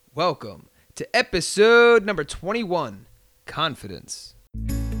Welcome to episode number 21, Confidence.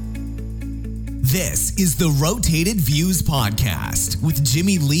 This is the Rotated Views Podcast with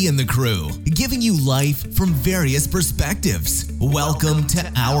Jimmy Lee and the crew, giving you life from various perspectives. Welcome to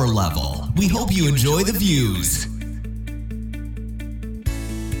our level. We hope you enjoy the views.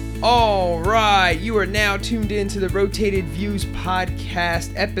 All right, you are now tuned in to the Rotated Views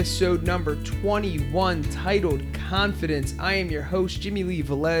Podcast, episode number 21, titled Confidence. I am your host, Jimmy Lee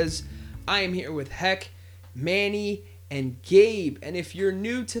Velez. I am here with Heck, Manny, and Gabe. And if you're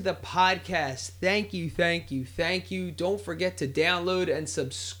new to the podcast, thank you. Don't forget to download and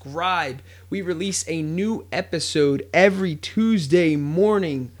subscribe. We release a new episode every Tuesday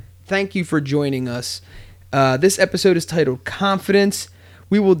morning. Thank you for joining us. This episode is titled Confidence.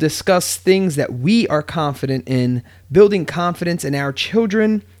 We will discuss things that we are confident in, building confidence in our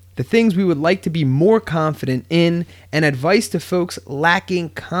children, the things we would like to be more confident in, and advice to folks lacking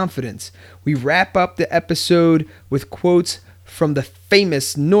confidence. We wrap up the episode with quotes from the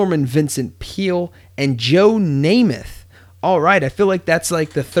famous Norman Vincent Peale and Joe Namath. All right, I feel like that's like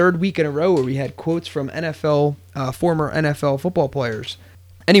the third week in a row where we had quotes from former NFL football players.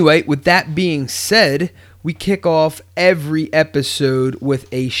 Anyway, with that being said, we kick off every episode with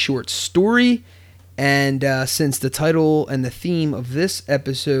a short story. And since the title and the theme of this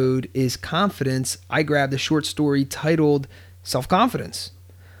episode is confidence, I grabbed a short story titled Self-Confidence.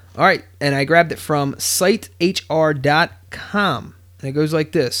 All right, and I grabbed it from sitehr.com. And it goes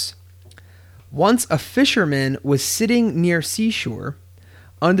like this. Once a fisherman was sitting near seashore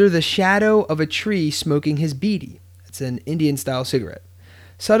under the shadow of a tree smoking his bidi. It's an Indian-style cigarette.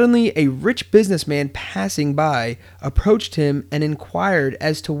 Suddenly, a rich businessman passing by approached him and inquired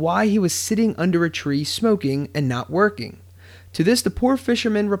as to why he was sitting under a tree smoking and not working. To this, the poor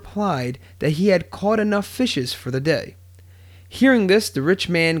fisherman replied that he had caught enough fishes for the day. Hearing this, the rich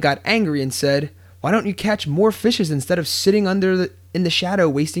man got angry and said, "Why don't you catch more fishes instead of sitting in the shadow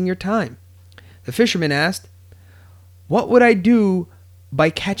wasting your time?" The fisherman asked, "What would I do by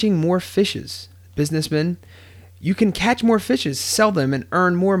catching more fishes?" Businessman, "You can catch more fishes, sell them, and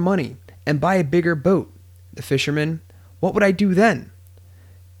earn more money, and buy a bigger boat." The fisherman, "What would I do then?"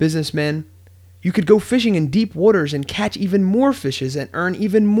 Businessman, "You could go fishing in deep waters and catch even more fishes and earn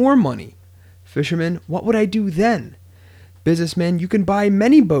even more money." Fisherman, "What would I do then?" Businessman, "You can buy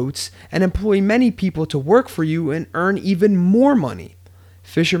many boats and employ many people to work for you and earn even more money."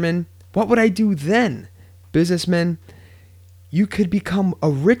 Fisherman, "What would I do then?" Businessman, "You could become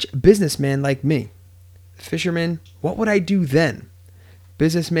a rich businessman like me." Fisherman, "What would I do then?"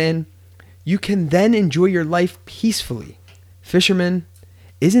 Businessman, "You can then enjoy your life peacefully." Fisherman,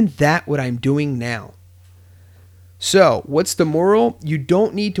 "Isn't that what I'm doing now?" So, what's the moral? You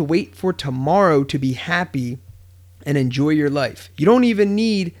don't need to wait for tomorrow to be happy and enjoy your life. You don't even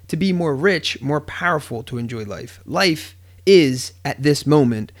need to be more rich, more powerful to enjoy life. Life is at this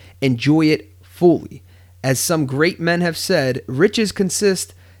moment. Enjoy it fully. As some great men have said, riches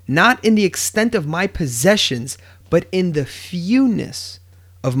consist not in the extent of my possessions, but in the fewness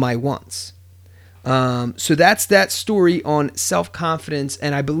of my wants. So that's that story on self-confidence.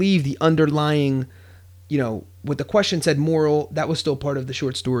 And I believe the underlying, what the question said moral, that was still part of the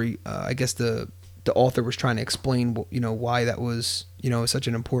short story. I guess the author was trying to explain, why that was, such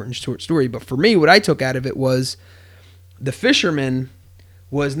an important short story. But for me, what I took out of it was the fisherman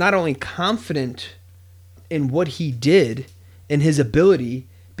was not only confident in what he did, in his ability,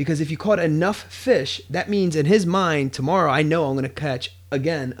 because if you caught enough fish, that means in his mind, tomorrow I know I'm going to catch,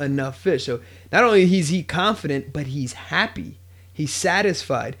 again, enough fish. So not only is he confident, but he's happy. He's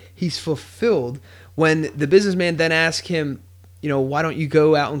satisfied. He's fulfilled. When the businessman then asked him, why don't you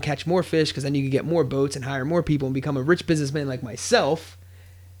go out and catch more fish, because then you can get more boats and hire more people and become a rich businessman like myself.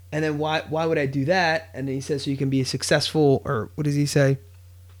 And then why would I do that? And then he says, so you can be a successful, or what does he say?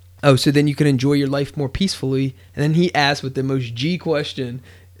 Oh, so then you can enjoy your life more peacefully. And then he asked with the most G question,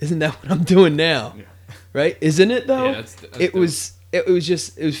 isn't that what I'm doing now? Yeah. Right? Isn't it though? Yeah, that's it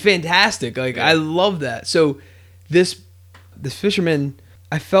was fantastic. Like, yeah. I love that. So this fisherman,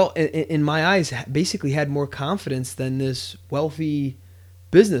 I felt in my eyes, basically had more confidence than this wealthy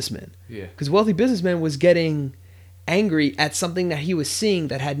businessman. Yeah. Because wealthy businessman was getting angry at something that he was seeing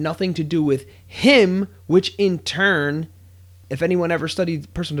that had nothing to do with him, which in turn, if anyone ever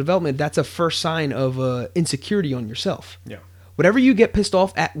studied personal development, that's a first sign of insecurity on yourself. Yeah. Whatever you get pissed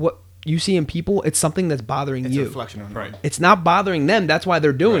off at what you see in people, it's something that's bothering you. It's a reflection on them. It's not bothering them. That's why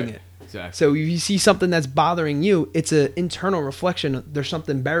they're doing it. Exactly. So if you see something that's bothering you, it's an internal reflection. There's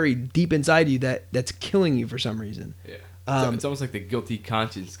something buried deep inside you that's killing you for some reason. Yeah. It's almost like the guilty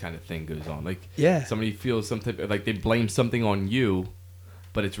conscience kind of thing goes on. Like, yeah, somebody feels some type of, like, they blame something on you,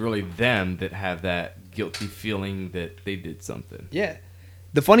 but it's really them that have that guilty feeling that they did something. Yeah.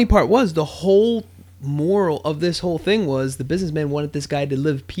 The funny part was the whole moral of this whole thing was the businessman wanted this guy to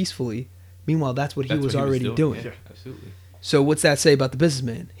live peacefully. Meanwhile, that's what he was already doing. Yeah, absolutely. So what's that say about the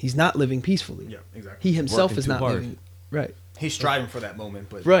businessman? He's not living peacefully. Yeah, exactly. He himself Working is too not hard. living. Right. He's striving for that moment,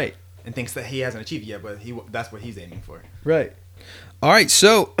 but Right. and thinks that he hasn't achieved it yet, but that's what he's aiming for. Right. All right.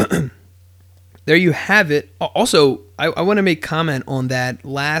 So there you have it. Also, I want to make comment on that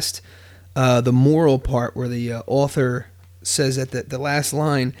last, the moral part where the author says at the last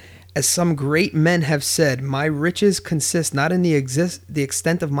line, as some great men have said, my riches consist not in the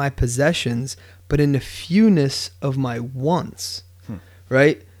extent of my possessions, but in the fewness of my wants.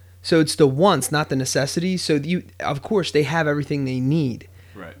 Right? So it's the wants, not the necessities. So of course, they have everything they need.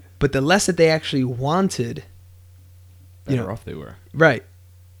 Right. But the less that they actually wanted, Better off they were. right.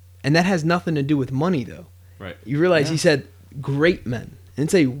 And that has nothing to do with money, though. Right. You realize he said great men. He didn't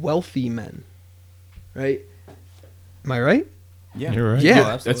say wealthy men. Right? Am I right? Yeah, You're right.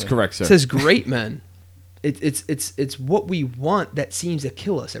 Yeah. That's correct, sir. It says great men. It's what we want that seems to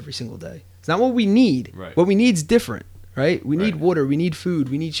kill us every single day. It's not what we need. Right. What we need is different, right? We need Right. water, we need food,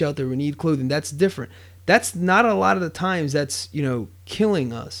 we need shelter, we need clothing. That's different. That's not a lot of the times that's,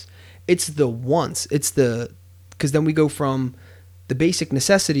 killing us. It's the wants. Because then we go from the basic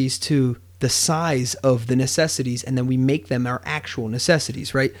necessities to the size of the necessities, and then we make them our actual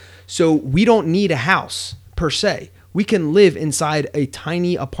necessities, right? So we don't need a house per se. We can live inside a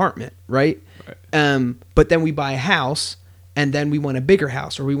tiny apartment, right? But then we buy a house, and then we want a bigger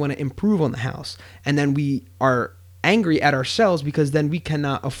house, or we want to improve on the house, and then we are angry at ourselves because then we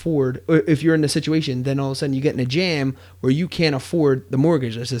cannot afford. Or if you're in a situation, then all of a sudden you get in a jam where you can't afford the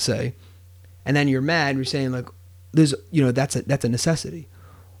mortgage, let's just say, and then you're mad. You're saying like, "There's, that's a necessity."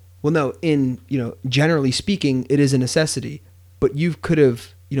 Well, no, generally speaking, it is a necessity, but you could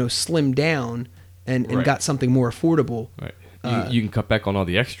have, slimmed down and Right. got something more affordable. Right. You can cut back on all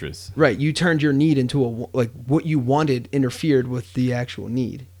the extras. Right. You turned your need into what you wanted interfered with the actual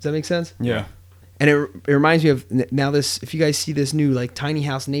need. Does that make sense? Yeah. And it reminds me of now if you guys see this new like tiny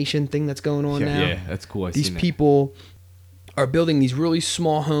house nation thing that's going on now. Yeah, that's cool. These people are building these really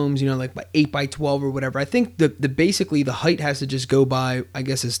small homes, like by 8 by 12 or whatever. I think the basically the height has to just go by, I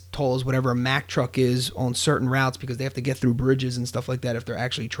guess, as tall as whatever a Mack truck is on certain routes because they have to get through bridges and stuff like that if they're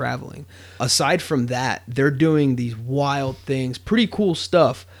actually traveling. Aside from that, they're doing these wild things, pretty cool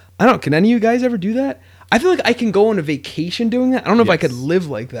stuff. I don't know, can any of you guys ever do that? I feel like I can go on a vacation doing that. I don't know if I could live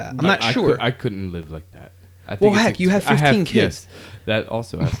like that. I'm not sure. I couldn't live like that. Well, heck, you have 15 kids. Yes, that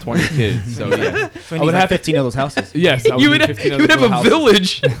also I have 20 kids. So yeah, So I would have 15 of those houses. yes, I you would need have, 15 you would have little a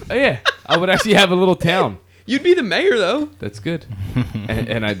houses. village. Oh, yeah, I would actually have a little town. You'd be the mayor, though. That's good,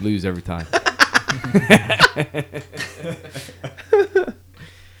 and I'd lose every time.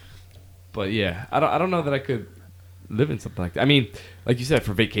 But yeah, I don't know that I could live in something like that. I mean, like you said,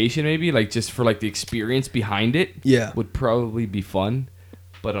 for vacation maybe, like just for like the experience behind it, Yeah. would probably be fun.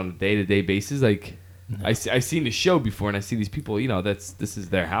 But on a day-to-day basis, like I seen the show before, and I see these people, this is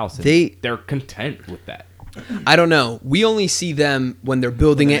their house, and they're content with that. I don't know. We only see them when they're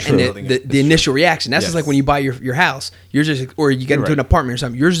building it and the initial reaction. That's just like when you buy your house. You're just, or you get into an apartment or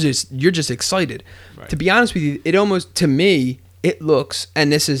something. You're just excited. Right. To be honest with you, it almost, to me, it looks,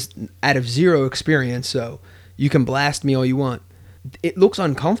 and this is out of zero experience, so you can blast me all you want. It looks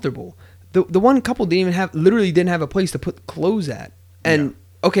uncomfortable. The one couple didn't have a place to put clothes at. And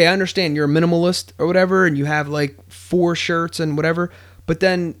okay, I understand you're a minimalist or whatever, and you have like 4 shirts and whatever. But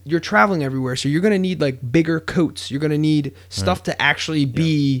then you're traveling everywhere, so you're going to need like bigger coats. You're going to need stuff to actually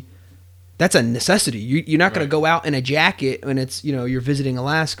be. That's a necessity. You're not going to go out in a jacket when it's you're visiting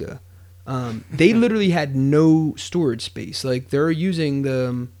Alaska. They literally had no storage space. Like they're using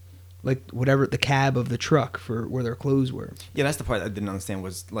the the cab of the truck for where their clothes were. Yeah, that's the part I didn't understand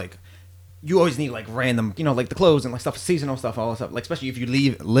was like you always need like random, like the clothes and like stuff, seasonal stuff, all that stuff. Like especially if you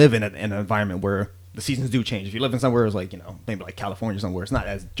live in an environment where the seasons do change. If you live in somewhere it's like maybe like California somewhere, it's not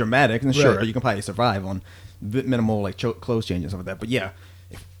as dramatic. And sure, you can probably survive on minimal like clothes change and stuff like that. But yeah,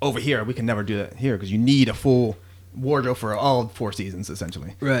 over here we can never do that here because you need a full wardrobe for all 4 seasons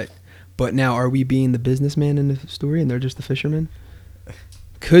essentially. Right. But now, are we being the businessman in the story and they're just the fisherman?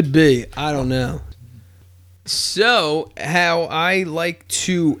 Could be. I don't know. So, how I like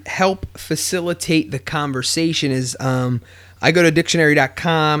to help facilitate the conversation is I go to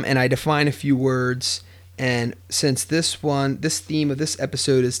dictionary.com and I define a few words. And since this theme of this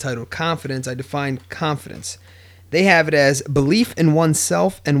episode is titled confidence, I define confidence. They have it as belief in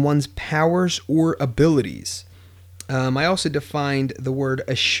oneself and one's powers or abilities. I also defined the word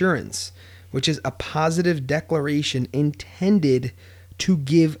assurance, which is a positive declaration intended to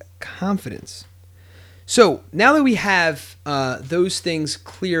give confidence. So now that we have those things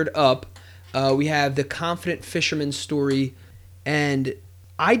cleared up, we have the confident fisherman story, and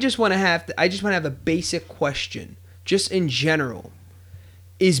I just want to have a basic question, just in general.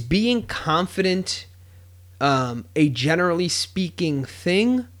 Is being confident a generally speaking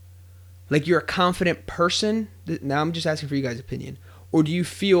thing? Like you're a confident person? Now I'm just asking for you guys' opinion. Or do you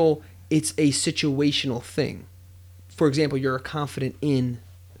feel it's a situational thing? For example, you're confident in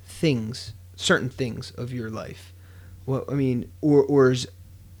things, certain things of your life. Well, I mean, or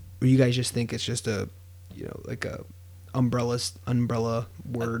you guys just think it's just a, like a umbrella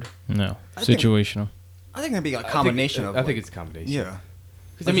word? No, situational. I think it'd be a combination of. I think it's a combination. Yeah.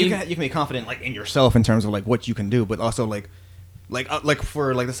 I mean, you can be confident like in yourself in terms of like what you can do, but also like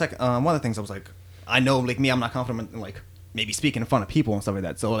for like the second one of the things I was like, I know like me, I'm not confident in like maybe speaking in front of people and stuff like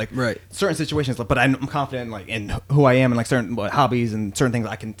that. So like certain situations, but I'm confident like in who I am and like certain hobbies and certain things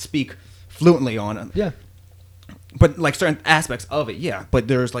I can speak fluently on. Yeah. But like certain aspects of it, yeah. But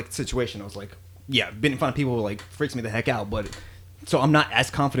there's like situation I was like, yeah, being in front of people like freaks me the heck out. But so I'm not as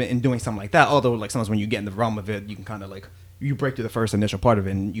confident in doing something like that. Although like sometimes when you get in the realm of it, you can kind of like. You break through the first initial part of it,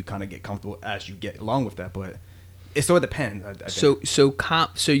 and you kind of get comfortable as you get along with that. But it depends. I think.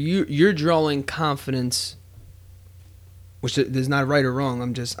 So you're drawing confidence, which there's not right or wrong.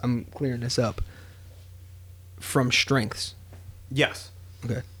 I'm clearing this up. From strengths. Yes.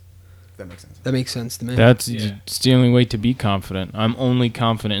 Okay. That makes sense. That makes sense to me. That's the only way to be confident. I'm only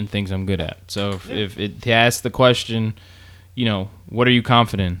confident in things I'm good at. So if to ask the question, what are you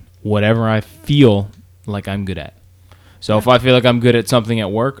confident in? Whatever I feel like I'm good at. So if I feel like I'm good at something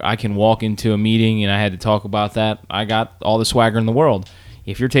at work, I can walk into a meeting and I had to talk about that. I got all the swagger in the world.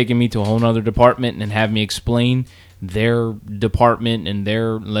 If you're taking me to a whole nother department and have me explain their department and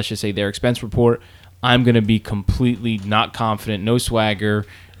their, let's just say their expense report, I'm going to be completely not confident, no swagger.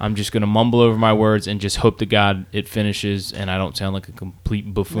 I'm just going to mumble over my words and just hope to God it finishes and I don't sound like a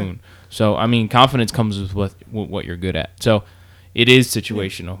complete buffoon. Yeah. So, I mean, confidence comes with what you're good at. So it is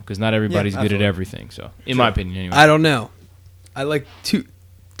situational because not everybody's good at everything. So, in my opinion, anyway. I don't know. I like two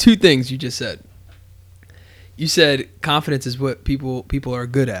things you just said. You said confidence is what people are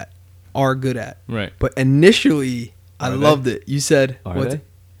good at. Right. But initially, I loved it. You said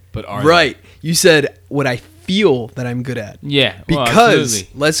But are right. You said what I feel that I'm good at. Yeah.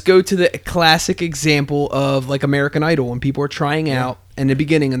 Because let's go to the classic example of like American Idol when people are trying out in the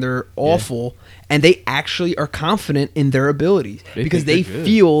beginning and they're awful and they actually are confident in their abilities because they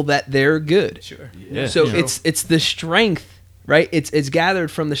feel that they're good. Sure. Yeah. So it's the strength, right? It's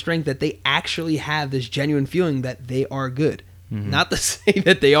gathered from the strength that they actually have this genuine feeling that they are good. Mm-hmm. Not to say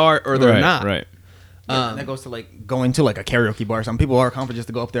that they are or they're not. Right. And that goes to like going to like a karaoke bar. Some people are confident just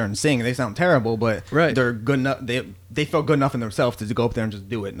to go up there and sing, and they sound terrible, but they're good enough. They feel good enough in themselves to go up there and just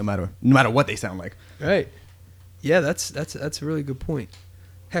do it, no matter what they sound like. Right. Yeah, that's a really good point.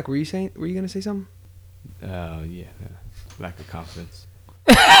 Heck, were you gonna say something? Yeah, lack of confidence.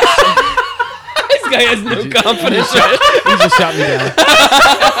 This guy has no confidence. He just shot me down.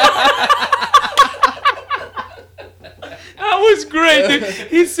 That was great, dude.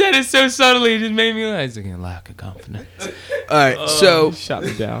 He said it so subtly, it just made me realize again, lack of confidence. All right, so shot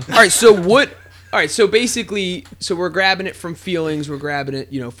me down. All right, so what? All right, so basically, we're grabbing it from feelings. We're grabbing it,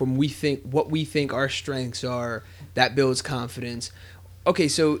 from what we think our strengths are. That builds confidence. Okay,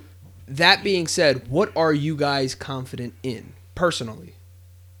 so that being said, what are you guys confident in personally?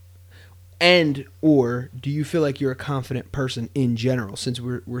 And or do you feel like you're a confident person in general? Since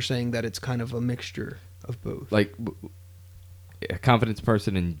we're saying that it's kind of a mixture of both. Like a confidence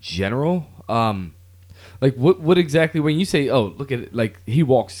person in general. Like what exactly when you say, oh, look at it, like he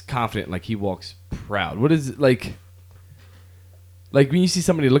walks confident, like he walks proud. What is it like when you see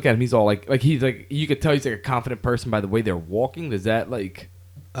somebody look at him, he's all like he's like, you could tell he's like a confident person by the way they're walking. Does that like?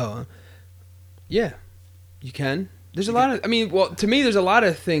 Oh, yeah, you can. There's a lot of, to me, there's a lot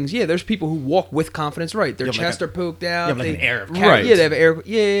of things. Yeah, there's people who walk with confidence, right? Their chest are poked out. You have like an air of confidence. Right. Yeah, they have an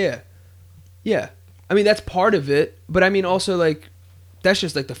air. Yeah. I mean, that's part of it. But I mean, also, like, that's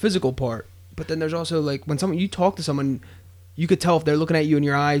just like the physical part. But then there's also, like, when you talk to someone, you could tell if they're looking at you in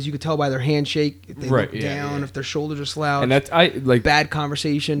your eyes. You could tell by their handshake, if they look down, if their shoulders are slouched. And that's, bad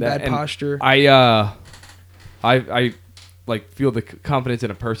conversation, bad posture. I like feel the confidence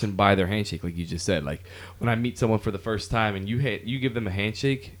in a person by their handshake, like you just said. Like when I meet someone for the first time and you give them a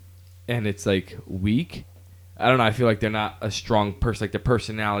handshake and it's like weak, I don't know, I feel like they're not a strong person. Like their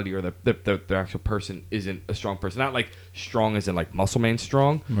personality or the actual person isn't a strong person. Not like strong as in like muscle man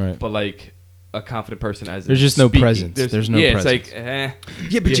strong, right? But like a confident person as There's just no presence. There's no yeah, presence. it's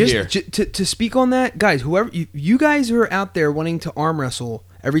like, Yeah, but you're just here. to speak on that, guys, whoever you guys who are out there wanting to arm wrestle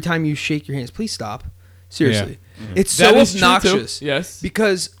every time you shake your hands, please stop. Seriously. It's That so is true, too. obnoxious. Yes.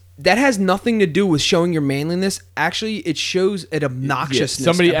 Because that has nothing to do with showing your manliness. Actually, it shows an obnoxiousness.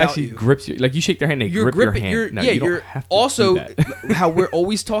 Somebody about actually you. grips you. Like you shake their hand, they You're grip your gripping. hand. No, yeah, you don't you're have to also do that. how we're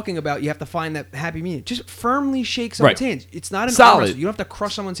always talking about. You have to find that happy medium. Just firmly shake someone's Right. hands. It's not an Solid. arm wrestle. You don't have to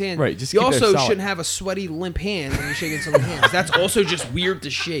crush someone's hand. Right, just you keep it also solid. shouldn't have a sweaty, limp hand when you're shaking someone's hands. That's also just weird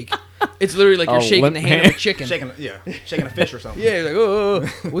to shake. It's literally like you're Oh, shaking limp the hand of a chicken. shaking a fish or something. Yeah, you're like,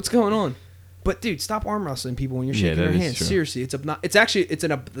 oh, what's going on? But dude, stop arm wrestling people when you're Yeah, shaking that their is hands. true. Seriously, it's an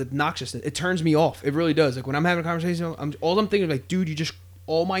obnoxiousness. It turns me off. It really does. Like when I'm having a conversation, all I'm thinking is like, dude,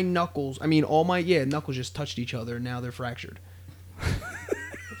 all my knuckles just touched each other and now they're fractured.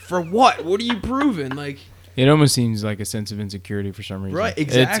 For what? What are you proving? Like, It almost seems like a sense of insecurity for some reason. Right,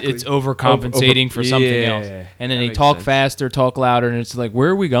 exactly. It's overcompensating for something yeah, else. yeah. And then That they makes talk sense. faster, talk louder, and it's like, where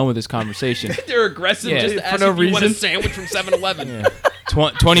are we going with this conversation? they're aggressive Yeah, just to for ask no if you want a reason. sandwich from 7-Eleven. Yeah.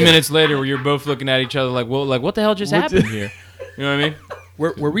 20 minutes later, where you're both looking at each other like, well, like what the hell just happened here? You know what I mean?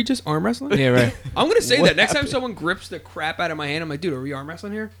 Were we just arm wrestling? Yeah, right. I'm gonna say that next time someone grips the crap out of my hand, I'm like, dude, are we arm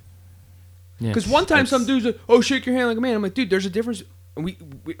wrestling here? Yeah. Because one time some dude's like, oh, shake your hand like a man. I'm like, dude, there's a difference.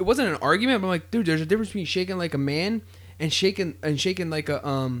 It wasn't an argument, but I'm like, dude, there's a difference between shaking like a man and shaking like a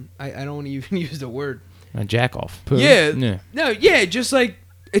I don't want to even use the word. A jack off. Yeah. No, yeah, just like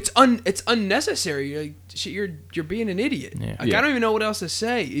it's unnecessary. Like you're being an idiot. Yeah. Like, I don't even know what else to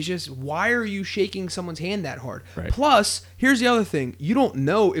say. It's just, why are you shaking someone's hand that hard? Right. Plus, here's the other thing: you don't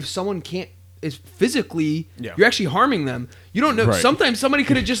know if someone is physically you're actually harming them. You don't know. Right. Sometimes somebody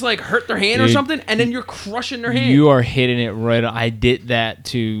could have just like hurt their hand or Dude, something, and then you're crushing their hand. You are hitting it right. I did that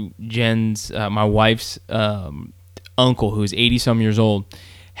to Jen's, my wife's uncle, who's 80-some years old,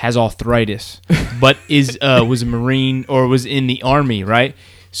 has arthritis, but was a Marine or was in the Army, right?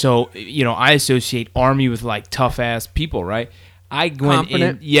 So, I associate Army with like tough ass people, right? I went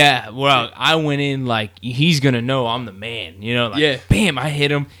Confident? in, yeah. Well, I went in like he's gonna know I'm the man, like, Yeah. bam, I hit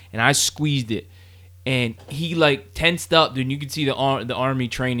him and I squeezed it, and he like tensed up, dude. And you could see the Army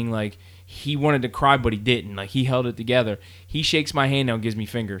training, like he wanted to cry but he didn't. Like he held it together. He shakes my hand now and gives me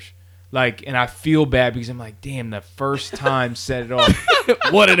fingers. Like, and I feel bad because I'm like, damn, the first time set it off.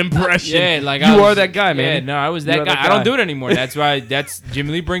 What an impression. Yeah, like you are that guy, man. Yeah, no, I was You that are guy. that I don't guy. do it anymore. That's why.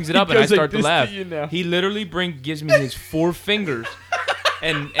 Jimmy Lee brings it up, and I goes like start to this to laugh. you now. He literally gives me his 4 fingers,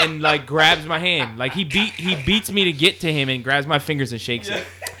 and like grabs my hand. Like he beats me to get to him and grabs my fingers and shakes it.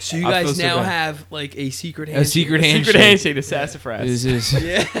 So you I feel guys so now bad. have like a secret handshake. A secret handshake. Secret handshake to sassafras. This is.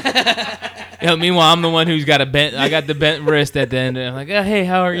 Meanwhile, I'm the one who's got I got the bent wrist at the end. And I'm like, oh, hey,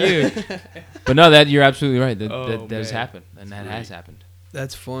 how are you? But no, you're absolutely right. That has man. happened, and that has happened.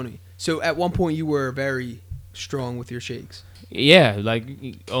 That's funny. So at one point you were very strong with your shakes. Yeah, like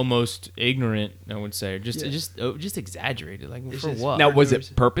almost ignorant, I would say, or just Yeah. just exaggerated. Like It's for just- what? Now, was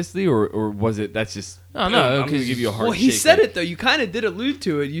it purposely or was it that's just No, I'm going to 'cause- give you a hard Well, he shake, said like- it though. You kind of did allude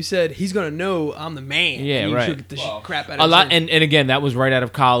to it. You said he's gonna know I'm the man. Yeah, and you right. shook the crap out of a his lot, hand. and again, that was right out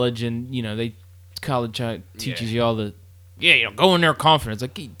of college, and college teaches you all the go in there confident.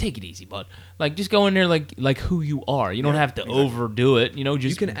 It's like, take it easy, bud. Like just go in there like who you are. You don't have to overdo it. Just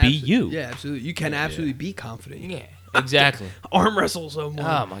you can be abso- you. Yeah, absolutely. You can absolutely be confident. Yeah, exactly. Arm wrestle someone.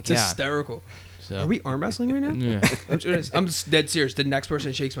 Oh, my It's God. hysterical. So Are we arm wrestling right now? yeah. I'm just dead serious. The next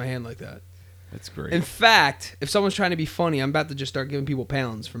person shakes my hand like that. That's great. In fact, if someone's trying to be funny, I'm about to just start giving people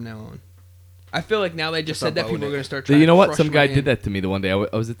pounds from now on. I feel like now they just said that people are going to start trying You know to what? crush Some my guy hand. did that to me the one day. I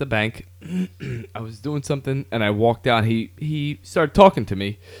was at the bank. I was doing something, and I walked out. He started talking to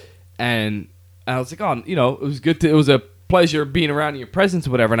me, and I was like, oh, it was good. It was a pleasure being around in your presence,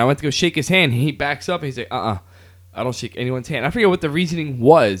 or whatever. And I went to go shake his hand. And he backs up, and he's like, I don't shake anyone's hand. I forget what the reasoning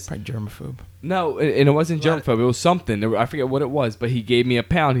was. Probably germaphobe. No, and it wasn't germaphobe. It was something. I forget what it was, but he gave me a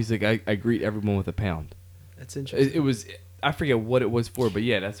pound. He's like, I greet everyone with a pound. That's interesting. It was. I forget what it was for, but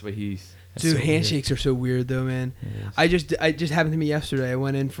yeah, that's what he's. Dude, so weird. handshakes are so weird though, man. I just happened to me yesterday. I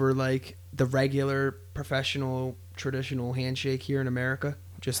went in for like the regular professional traditional handshake here in America.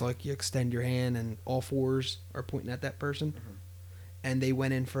 Just like you extend your hand and all fours are pointing at that person. And they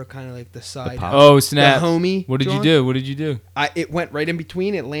went in for kind of like the side. pop. Oh snap! The homie What did you John? do? What did you do? It went right in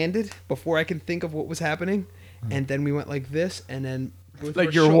between. It landed before I can think of what was happening. And then we went like this and then with Like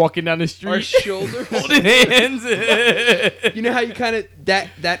our you're walking down the street. our shoulder holding hands. You know how you kind of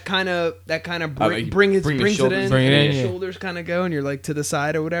that kind of like you brings bring the it shoulders in, Bring it and in, your yeah. shoulders kind of go, and you're like to the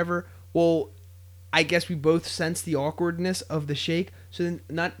side or whatever. Well, I guess we both sense the awkwardness of the shake, so then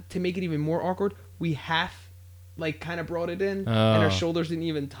not to make it even more awkward, we half like kind of brought it in, and Oh. our shoulders didn't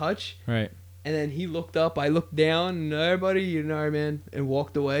even touch. Right. And then he looked up, I looked down, and everybody, you know, man, and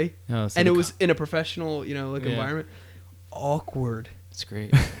walked away. Oh, so And the it was in a professional, you know, like Yeah. environment. Awkward. It's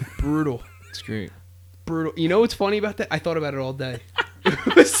great. Brutal. It's great. Brutal. You know what's funny about that? I thought about it all day.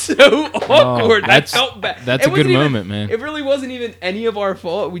 It was so awkward. I that's- felt bad. that's It a good wasn't even- moment, man. It really wasn't even any of our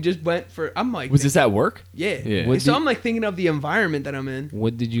fault. We just went for. I'm like, Was this at work? yeah. Yeah. What So did- I'm like thinking of the environment that I'm in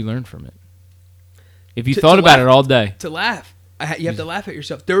What did you learn from it? If you To- thought to about laugh. it all day. to laugh. You have to laugh at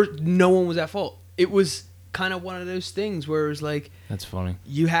yourself. No one was at fault. It was kind of one of those things where it was like That's funny.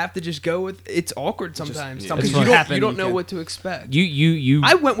 you have to just go with. It's awkward sometimes something because just you happened, don't you know can- what to expect. You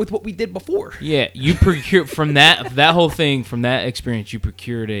I went with what we did before. Yeah, you procured from that whole thing, from that experience. You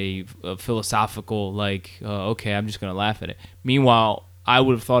procured a philosophical, like, okay, I'm just gonna laugh at it. Meanwhile, I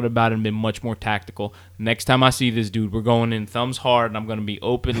would have thought about it and been much more tactical. Next time I see this dude, we're going in thumbs hard, and I'm gonna be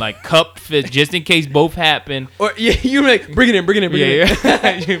open like cup fist, just in case both happen. Or yeah, you're like bring it in, bring it in, bring it in.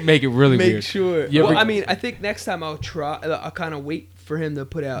 Yeah, you make it really Make weird. sure. You Well, ever- I mean, I think next time I'll try. I'll kind of wait for him to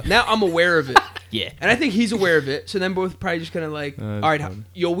put out. Now I'm aware of it. Yeah. And I think he's aware of it. So then both probably just gonna like, all That's right, funny.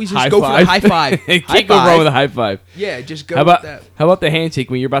 you always just go for the high five. Can't High go wrong five. with a high five. Yeah, just go How about with that. how about the handshake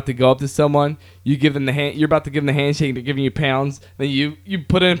when you're about to go up to someone, you give them the hand, you're about to give them the handshake, they're giving you pounds, then you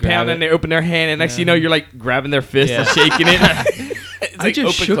put in a Grab pound it. and they open their hand, and next thing you know you're like grabbing their fist and Yeah. shaking it. It's I like just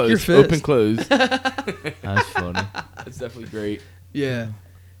open shook close, your fist. open close. That's funny. That's definitely great. Yeah,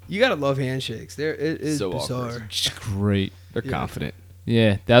 you gotta love handshakes. There, it is So bizarre. awkward. It's great. They're Yeah. confident.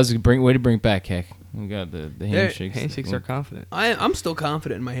 Yeah, that was a way to bring it back, Heck. We got the There- handshakes. Handshakes are confident. I'm still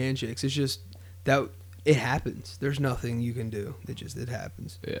confident in my handshakes. It's just that it happens. There's nothing you can do. It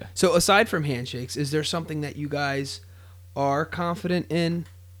happens. Yeah. So aside from handshakes, is there something that you guys are confident in?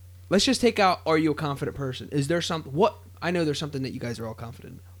 Let's just take out, are you a confident person? Is there I know there's something that you guys are all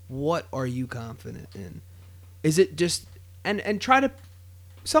confident in. What are you confident in? Is it just, and try to,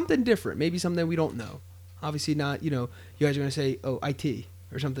 something different, maybe something we don't know. Obviously not, you guys are going to say, oh, IT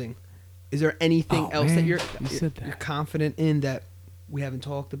or something. Is there anything Oh, else man, that you're said that. you're confident in that we haven't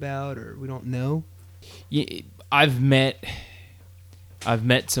talked about or we don't know? Yeah, I've met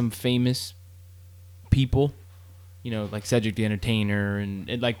some famous people, like Cedric the Entertainer,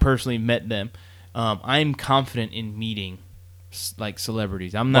 and like personally met them. I'm confident in meeting like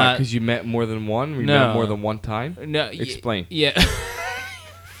celebrities. I'm not Because you met more than one. We No. met more than one time. no Explain. Yeah.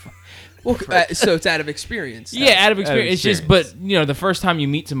 Well, so it's out of experience. Yeah, out of experience. It's just, but experience. the first time you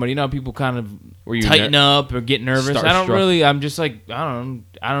meet somebody, people kind of Were you tighten up or get nervous. I don't Starstruck? really. I'm just like I don't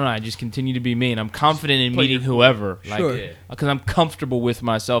know. I just continue to be me, and I'm confident in Play meeting your- whoever. Sure. Because I'm comfortable with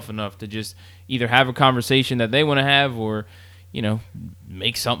myself enough to just either have a conversation that they want to have, or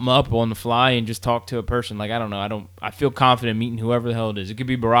make something up on the fly and just talk to a person. Like I don't know. I feel confident meeting whoever the hell it is. It could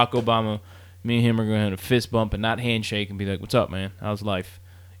be Barack Obama. Me and him are going to have a fist bump and not handshake and be like, "What's up, man? How's life?"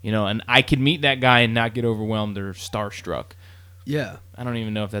 And I could meet that guy and not get overwhelmed or starstruck. Yeah. I don't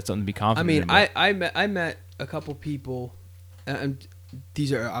even know if that's something to be I confident mean, in. but- I met a couple people, and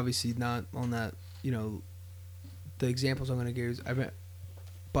these are obviously not on that. The examples I'm going to give is I met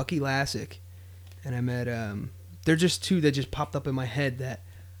Bucky Lassick, and I met they're just two that just popped up in my head that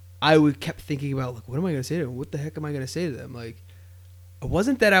I kept thinking about. Like, what am I going to say to them? What the heck am I going to say to them? Like, it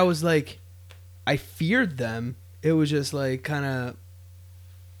wasn't that I was like, I feared them. It was just like kind of.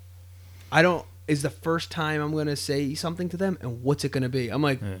 Is the first time I'm going to say something to them, and what's it going to be? I'm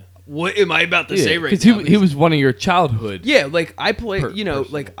like, what am I about to say right now? Because he was one of your childhood. Yeah, like I played, Personal.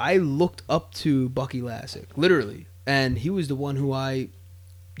 like I looked up to Bucky Lassick, literally. And he was the one who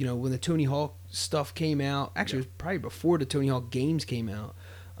when the Tony Hawk stuff came out, actually it was probably before the Tony Hawk games came out.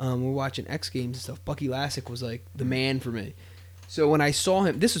 We're watching X Games and stuff. Bucky Lassick was like the man for me. So when I saw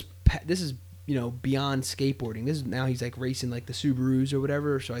him, this is beyond skateboarding. This is now he's like racing like the Subarus or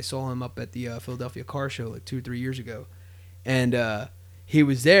whatever. So I saw him up at the Philadelphia Car Show like 2 or 3 years ago, and he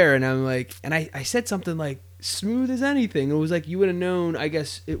was there, and I'm like, and I said something like smooth as anything. It was like you would have known. I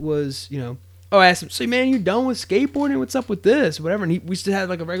guess it was Oh, I asked him, "So man, you done with skateboarding? What's up with this? Whatever." And we just had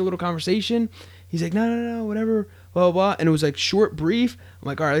like a regular little conversation. He's like, no, whatever, blah, blah, blah. And it was like short, brief. I'm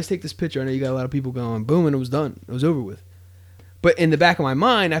like, all right, let's take this picture. I know you got a lot of people going. Boom, and it was done. It was over with. But in the back of my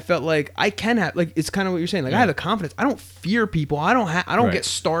mind, I felt like I can have, like, it's kind of what you're saying. Like, I have the confidence. I don't fear people. I don't Right. get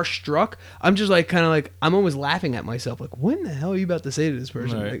starstruck. I'm just like, kind of like, I'm always laughing at myself. Like, what in the hell are you about to say to this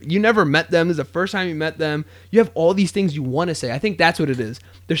person? Right. Like, you never met them. This is the first time you met them. You have all these things you want to say. I think that's what it is.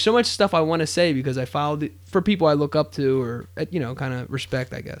 There's so much stuff I want to say because I followed it for people I look up to or, kind of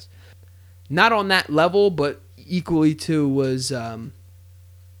respect, I guess. Not on that level, but equally to was,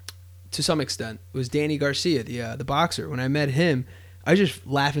 to some extent, was Danny Garcia, the boxer. When I met him, I was just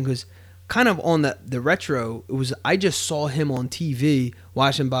laughing because kind of on the retro, it was I just saw him on TV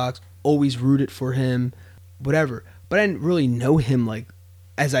watching box, always rooted for him, whatever. But I didn't really know him like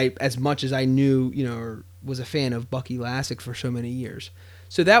as much as I knew, you know, or was a fan of Bucky Lasek for so many years.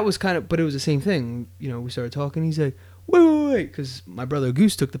 So that was kind of, but it was the same thing. You know, we started talking. He's like, wait, because my brother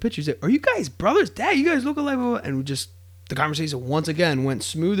Goose took the picture. He's like, are you guys brothers? Dad, you guys look alike. And we just, the conversation once again went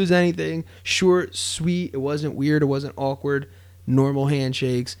smooth as anything. Short, sweet. It wasn't weird. It wasn't awkward. Normal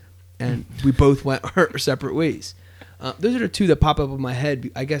handshakes. And we both went our separate ways. Those are the two that pop up in my head.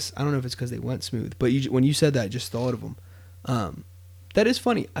 I guess, I don't know if it's because they went smooth, but when you said that, I just thought of them. That is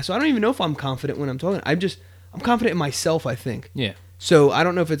funny. So I don't even know if I'm confident when I'm talking. I'm confident in myself, I think. Yeah. So I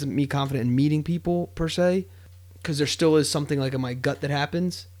don't know if it's me confident in meeting people per se, because there still is something like in my gut that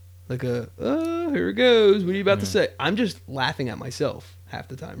happens. Like here it goes. What are you about to say? I'm just laughing at myself half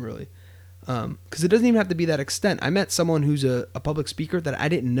the time, really. Because it doesn't even have to be that extent. I met someone who's a public speaker that I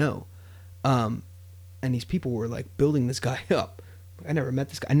didn't know. And these people were like building this guy up. I never met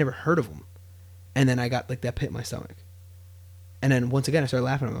this guy. I never heard of him. And then I got like that pit in my stomach. And then once again, I started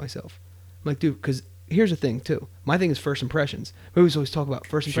laughing at myself. I'm like, dude, because here's the thing too. My thing is first impressions. We always talk about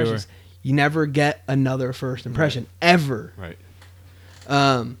first impressions. Sure. You never get another first impression ever. Right.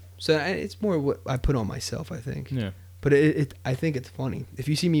 So it's more what I put on myself, I think. Yeah. But I think it's funny. If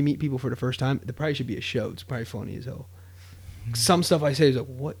you see me meet people for the first time, there probably should be a show. It's probably funny as hell. Some stuff I say is like,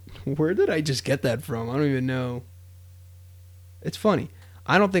 what? Where did I just get that from? I don't even know. It's funny.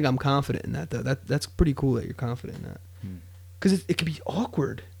 I don't think I'm confident in that though. That's pretty cool that you're confident in that. Because it could be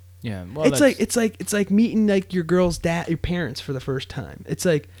awkward. Yeah. Well, it's like meeting like your girl's dad, your parents for the first time. It's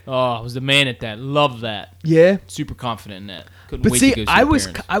like, oh, I was the man at that. Love that. yeah. Super confident in that. Couldn't But wait see, to go see I the was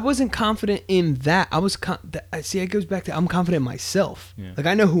parents. I wasn't confident in that. See, it goes back to I'm confident in myself. Yeah. Like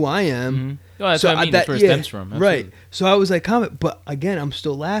I know who I am. Mhm. Oh, that's what I mean. That's where it stems from. Right. Absolutely. So I was like confident, but again, I'm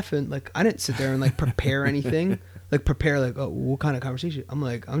still laughing. Like I didn't sit there and like prepare anything. Like prepare like, oh, what kind of conversation? I'm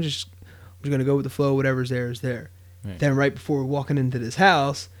like, I'm just gonna go with the flow. Whatever's there is there. Right. Then right before walking into this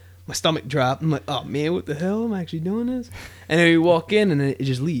house, my stomach dropped. I'm like, oh man, what the hell? Am I actually doing this? And then we walk in and then it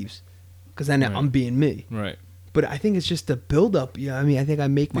just leaves, because then Right. I'm being me. Right. But I think it's just the build up. Yeah, I mean, I think I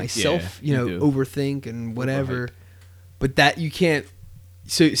make myself, Yeah, you do. overthink and whatever. Overhype. But that you can't.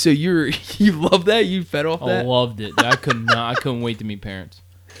 So you love that? You fed off I that? loved it. I couldn't wait to meet parents.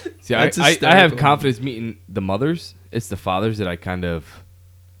 See, I That's have hysterical. confidence meeting the mothers. It's the fathers that I kind of,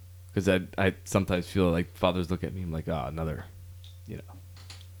 because I sometimes feel like fathers look at me. I'm like, oh, another,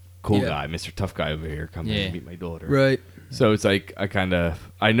 cool Yeah. guy, Mr. Tough Guy over here, come in Yeah. and meet my daughter. Right. So it's like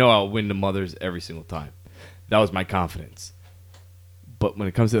I know I'll win the mothers every single time. That was my confidence. But when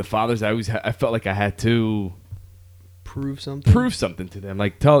it comes to the fathers, I felt like I had to Prove something. prove something to them,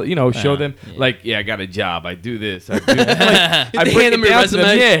 like show them, yeah. like, yeah, I got a job, I do this, I do that. Like, I They break hand it them your down to them.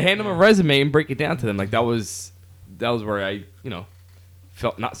 resume. Yeah, hand them a resume and break it down to them. Like that was where I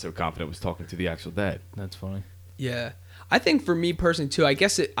felt not so confident, was talking to the actual dad. That's funny. Yeah. I think for me personally too, I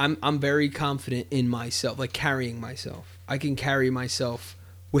guess I'm very confident in myself, like carrying myself. I can carry myself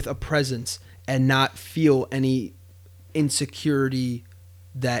with a presence and not feel any insecurity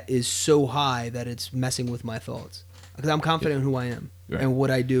that is so high that it's messing with my thoughts. Because I'm confident in who I am Right. and what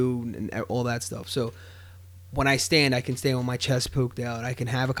I do and all that stuff. So when I stand, I can stand with my chest poked out. I can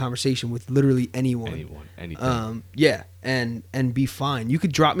have a conversation with literally anyone. Anything. Yeah, and be fine. You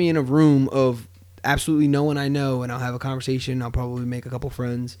could drop me in a room of absolutely no one I know, and I'll have a conversation. I'll probably make a couple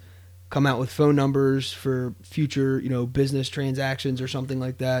friends, come out with phone numbers for future, business transactions or something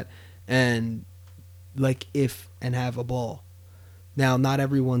like that, and have a ball. Now, not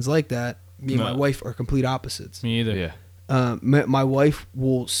everyone's like that. Me and my No. wife are complete opposites. Me either. Yeah. My wife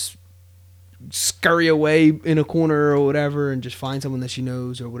will scurry away in a corner or whatever and just find someone that she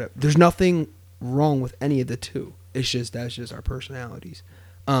knows or whatever. There's nothing wrong with any of the two. That's just our personalities.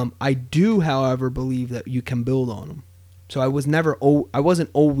 I do, however, believe that you can build on them. So I wasn't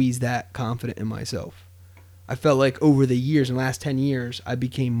always that confident in myself. I felt like over the years, in the last 10 years, I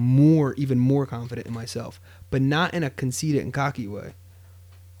became even more confident in myself, but not in a conceited and cocky way.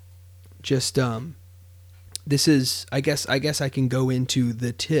 Just this is, I guess I can go into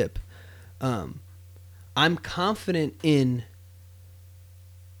the tip. I'm confident in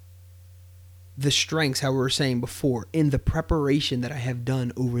the strengths, how we were saying before, in the preparation that I have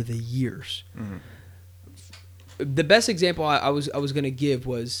done over the years. Mm-hmm. The best example I was going to give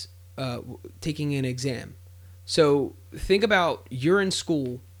was taking an exam. So think about, you're in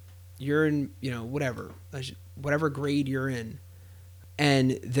school, you're in whatever grade you're in,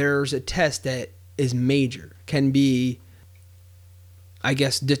 and there's a test that is major, can be, I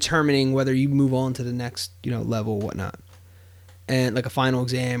guess, determining whether you move on to the next level or whatnot, and like a final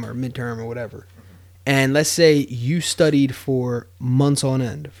exam or midterm or whatever. And let's say you studied for months on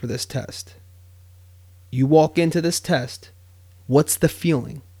end for this test. You walk into this test, what's the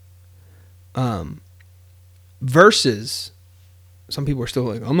feeling? Versus, some people are still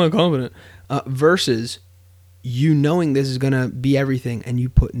like, I'm not confident. Versus you knowing this is going to be everything and you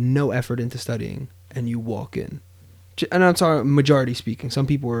put no effort into studying and you walk in. And I'm sorry, majority speaking. Some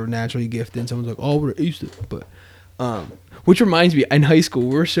people are naturally gifted and someone's like, oh, we're used to it. But, which reminds me, in high school,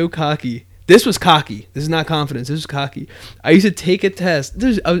 we were so cocky. This was cocky. This is not confidence. This was cocky. I used to take a test.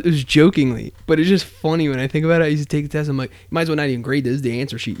 It was jokingly, but it's just funny when I think about it. I used to take a test. I'm like, you might as well not even grade this. This is the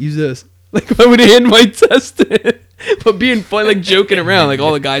answer sheet. Use this. Like, if I would hand my test in. But being fun, like joking around, like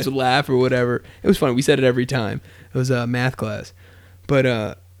all the guys would laugh or whatever. It was fun. We said it every time. It was a math class. But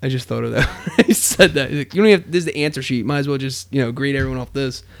I just thought of that. I said that. Like, you don't have, this is the answer sheet. Might as well just, grade everyone off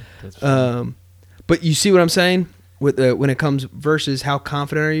this. But you see what I'm saying? With when it comes versus how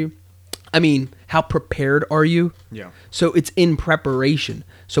confident are you? I mean, how prepared are you? Yeah. So it's in preparation.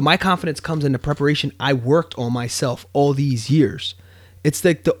 So my confidence comes into preparation. I worked on myself all these years. It's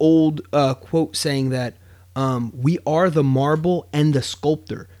like the old quote saying that we are the marble and the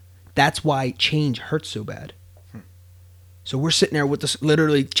sculptor. That's why change hurts so bad. So we're sitting there with this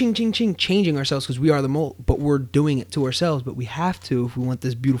literally ching, ching, ching, changing ourselves because we are the mold, but we're doing it to ourselves. But we have to if we want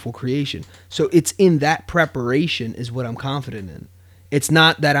this beautiful creation. So it's in that preparation is what I'm confident in. It's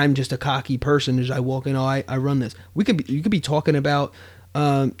not that I'm just a cocky person as I walk in. I run this. You could be talking about,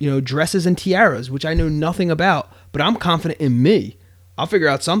 dresses and tiaras, which I know nothing about, but I'm confident in me. I'll figure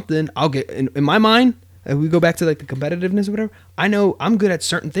out something. I'll get in my mind. If we go back to like the competitiveness or whatever, I know I'm good at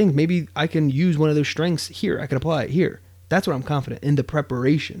certain things. Maybe I can use one of those strengths here. I can apply it here. That's what I'm confident in the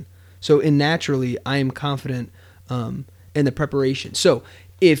preparation. So naturally, I am confident in the preparation. So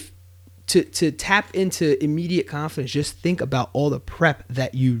if to tap into immediate confidence, just think about all the prep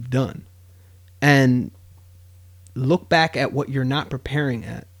that you've done and look back at what you're not preparing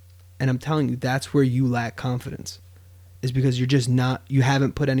at. And I'm telling you, that's where you lack confidence, is because you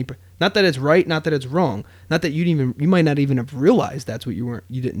haven't put any, not that it's right, not that it's wrong, not that you might not even have realized that's what you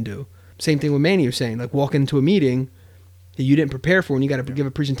didn't do. Same thing with Manny was saying, like walk into a meeting that you didn't prepare for and you got to give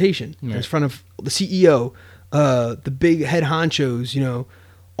a presentation in front of the CEO, the big head honchos,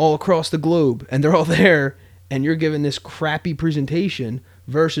 all across the globe, and they're all there, and you're giving this crappy presentation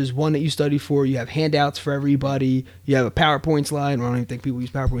versus one that you studied for. You have handouts for everybody. You have a PowerPoint slide. I don't even think people use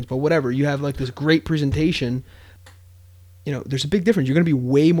PowerPoints, but whatever. You have like this great presentation. There's a big difference. You're going to be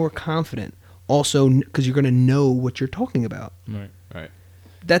way more confident also because you're going to know what you're talking about. Right.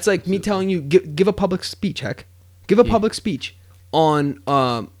 That's like me telling you, give a public speech, heck. Give a public speech on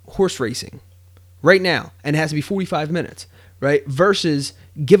horse racing right now, and it has to be 45 minutes, right? Versus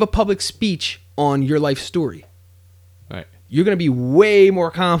give a public speech on your life story. Right. You're going to be way more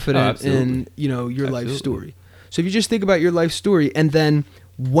confident in, your life story. So if you just think about your life story, and then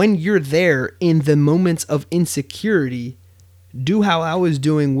when you're there in the moments of insecurity, do how I was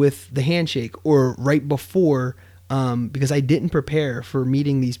doing with the handshake or right before, because I didn't prepare for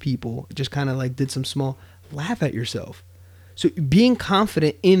meeting these people. Just kind of like did some small, laugh at yourself. So being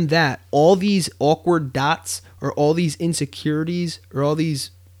confident in that, all these awkward dots or all these insecurities or all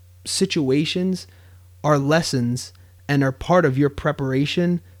these situations are lessons and are part of your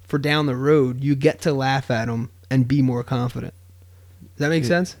preparation for down the road. You get to laugh at them and be more confident. Does that make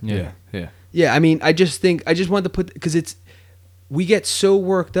sense? Yeah. Yeah, I mean, I just wanted to put, because we get so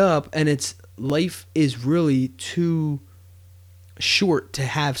worked up, and life is really too short to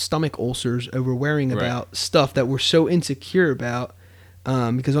have stomach ulcers over worrying about stuff that we're so insecure about,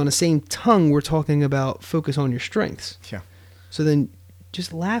 because on the same tongue, we're talking about focus on your strengths. Yeah. So then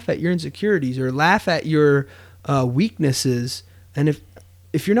just laugh at your insecurities or laugh at your weaknesses. And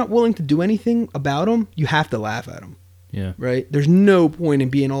if you're not willing to do anything about them, you have to laugh at them. Yeah. Right? There's no point in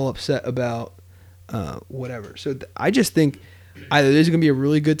being all upset about whatever. So I just think either there's going to be a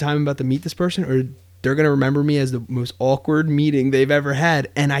really good time about to meet this person, or they're going to remember me as the most awkward meeting they've ever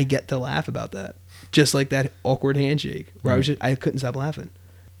had, and I get to laugh about that. Just like that awkward handshake where I couldn't stop laughing.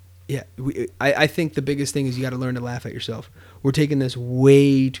 Yeah, I think the biggest thing is you got to learn to laugh at yourself. We're taking this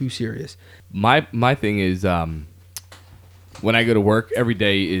way too serious. My thing is when I go to work, every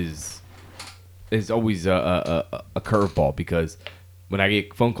day is always a curveball, because when I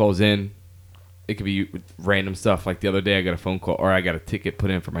get phone calls in, it could be random stuff. Like the other day, I got a phone call, or I got a ticket put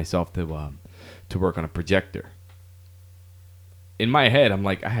in for myself to work on a projector. In my head, I'm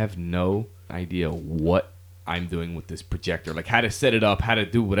like, I have no idea what I'm doing with this projector, like how to set it up, how to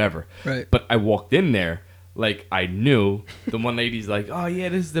do whatever. Right. But I walked in there like I knew. The one lady's like, "Oh yeah,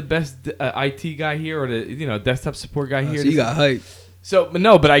 this is the best IT guy here, or the desktop support guy here." So you got hype. So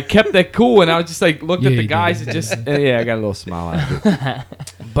no, but I kept that cool, and I was just like looked at Yeah, the you guys did. and just yeah, I got a little smile out of it.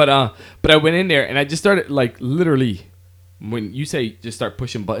 But I went in there and I just started like literally when you say just start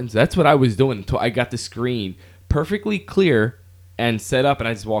pushing buttons, that's what I was doing until I got the screen perfectly clear and set up, and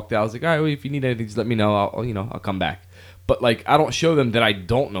I just walked out. I was like, all right, well, if you need anything, just let me know. I'll come back. But like I don't show them that I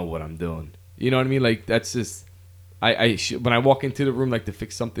don't know what I'm doing. You know what I mean? Like that's just when I walk into the room like to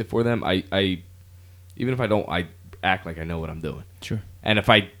fix something for them, I even if I don't, I act like I know what I'm doing. Sure. And if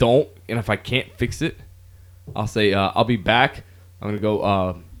I don't, and if I can't fix it, I'll say I'll be back. I'm gonna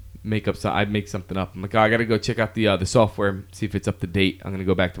go make up. I make something up. I'm like, oh, I gotta go check out the software, see if it's up to date. I'm gonna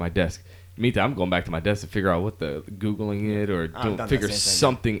go back to my desk. Meantime, I'm going back to my desk to figure out what the googling it or figure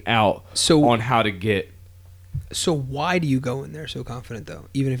something out on how to get. So why do you go in there so confident though,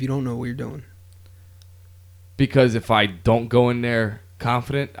 even if you don't know what you're doing? Because if I don't go in there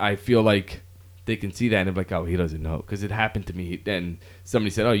confident, I feel like they can see that and they're like, oh, he doesn't know. Because it happened to me. And somebody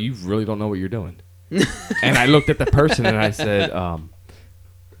said, oh, you really don't know what you're doing. And I looked at the person and I said,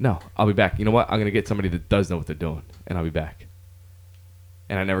 no, I'll be back. You know what? I'm going to get somebody that does know what they're doing, and I'll be back.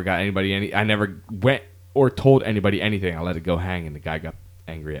 And I never got anybody I never went or told anybody anything. I let it go hang, and the guy got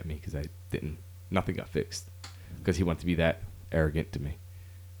angry at me because nothing got fixed because he wanted to be that arrogant to me.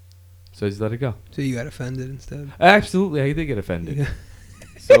 So I just let it go. So you got offended instead? Absolutely, I did get offended. Yeah.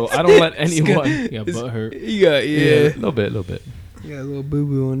 So I don't let anyone. Yeah, butt hurt. You got a little bit. You got a little boo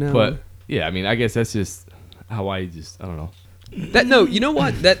boo on that. But yeah, I mean, I guess that's just how I don't know. You know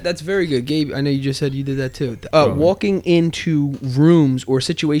what? That's very good, Gabe. I know you just said you did that too. Walking into rooms or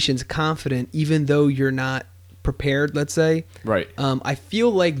situations confident, even though you're not prepared. Let's say, right. I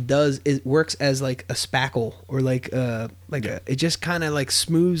feel like it works as like a spackle or it just kind of like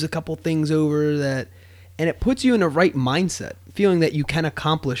smooths a couple things over that, and it puts you in the right mindset, feeling that you can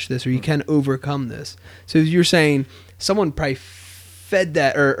accomplish this or you can overcome this. So you're saying someone probably fed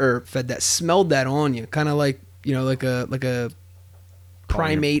that smelled that on you, kind of like like a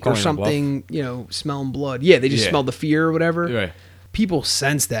primate or something, smelling blood. Yeah, they just smell the fear or whatever. Right. People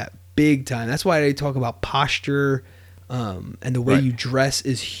sense that big time. That's why they talk about posture, and the way you dress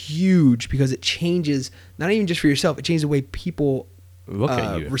is huge because it changes not even just for yourself. It changes the way people look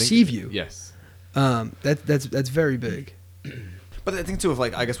at you, receive you. Yes. That's very big. But the thing too, of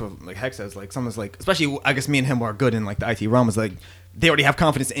like I guess what like Heck says, like someone's like, especially I guess me and him are good in like the IT realm, is like they already have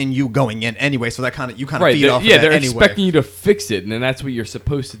confidence in you going in anyway, so that kind of feed off. Yeah, of that they're anyway. expecting you to fix it, and then that's what you're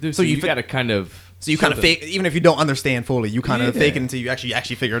supposed to do. So you got to kind of. So you kind of fake, even if you don't understand fully, you kind of fake it until you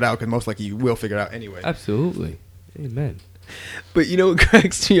actually figure it out, because most likely you will figure it out anyway. Absolutely, amen. But you know what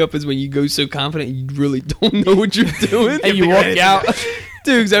cracks me up is when you go so confident you really don't know what you're doing, and you walk out.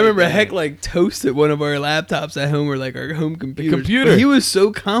 Dude, because I remember Heck like toasted one of our laptops at home, or like our home computer. But he was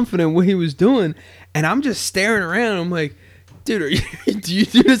so confident what he was doing, and I'm just staring around. I'm like, dude, do you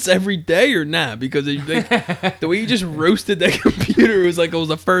do this every day or not? Because like, the way you just roasted that computer was like it was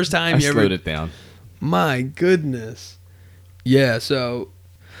the first time you ever slowed it down. My goodness. Yeah. So,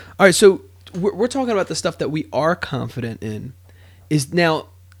 all right. So we're talking about the stuff that we are confident in. Is now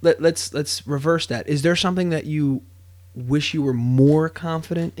let's reverse that. Is there something that you wish you were more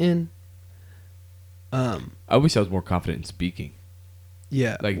confident in? I wish I was more confident in speaking.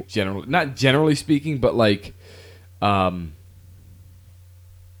 Yeah. Like not generally speaking, but like, I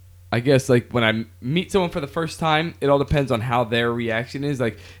guess like when I meet someone for the first time, it all depends on how their reaction is.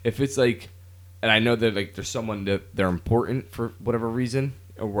 Like if it's like, and I know that like there's someone that they're important for whatever reason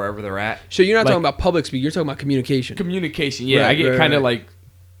or wherever they're at. So you're not talking about public speaking. You're talking about communication. Communication. Yeah. Right, I get kind of like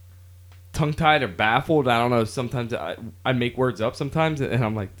tongue-tied or baffled. I don't know. Sometimes I make words up sometimes, and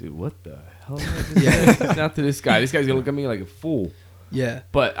I'm like, dude, what the hell am I just saying out to this guy? This guy's gonna look at me like a fool. Yeah.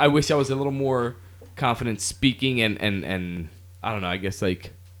 But I wish I was a little more confident speaking, and I don't know. I guess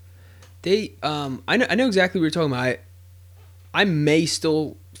like I know exactly what you're talking about. I may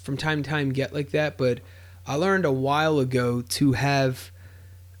still from time to time get like that, but I learned a while ago to have.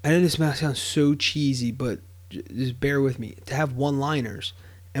 I know this might sound so cheesy, but just bear with me. To have one-liners.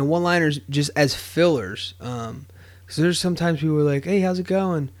 And one-liners just as fillers. Because there's sometimes people are like, hey, how's it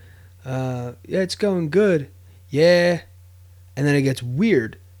going? Yeah, it's going good. Yeah. And then it gets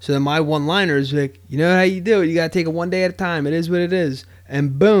weird. So then my one-liner is like, you know how you do it. You got to take it one day at a time. It is what it is.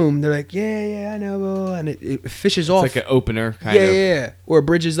 And boom, they're like, yeah, I know. And it fishes off. It's like an opener kind of. Yeah. Or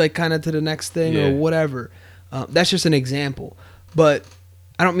bridges like kind of to the next thing or whatever. That's just an example. But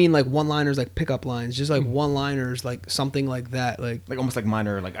I don't mean like one-liners like pickup lines, just like one-liners like something like that, like almost like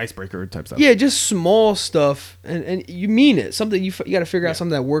minor like icebreaker type stuff. Yeah, just small stuff, and you mean it. Something you got to figure out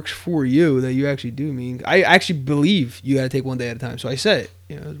something that works for you that you actually do mean. I actually believe you got to take one day at a time, so I say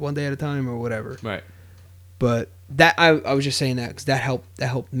it. One day at a time or whatever. Right. But that I was just saying that because that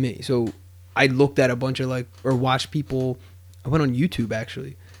helped me. So I looked at a bunch of or watched people. I went on YouTube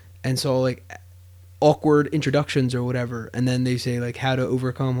actually, and saw like awkward introductions or whatever, and then they say like how to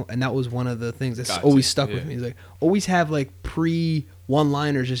overcome, and that was one of the things that's Gotcha. always stuck with me. It's like always have like pre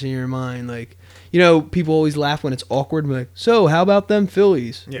one-liners just in your mind, like people always laugh when it's awkward. Like, so how about them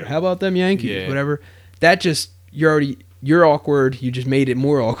Phillies? Yeah. Or, how about them Yankees? Yeah. Whatever. That just you're awkward. You just made it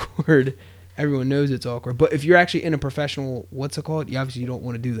more awkward. Everyone knows it's awkward. But if you're actually in a professional, what's it called? You don't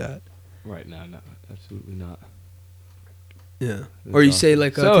want to do that. Right now, no, absolutely not. Yeah. That's Or you awesome. say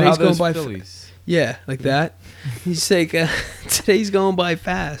like so today's how going those by. Phillies? Yeah, like that. You say today's going by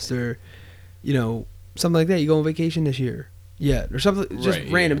fast, or something like that. You go on vacation this year, yeah, or something just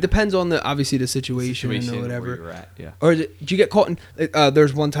Right, random. yeah. It depends on obviously the situation or Where whatever. you're at, yeah. Or did you get caught in?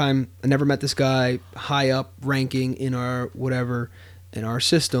 There's one time I never met this guy high up ranking in our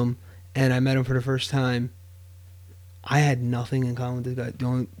system, and I met him for the first time. I had nothing in common with this guy. The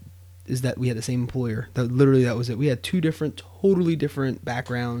only is that we had the same employer. That was it. We had totally different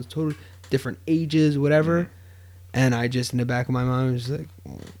backgrounds, totally different ages, whatever. And I just, in the back of my mind, was like,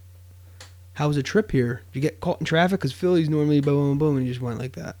 well, how was the trip here? Did you get caught in traffic? Because Philly's normally boom, boom, boom, and you just went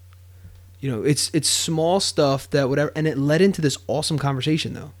like that. It's small stuff that whatever, and it led into this awesome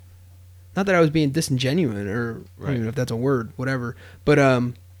conversation though. Not that I was being disingenuous, or I don't even know if that's a word, whatever. But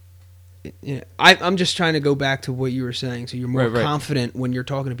I'm just trying to go back to what you were saying. So you're more Right. confident when you're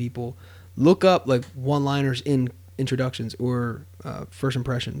talking to people. Look up like one-liners in introductions or first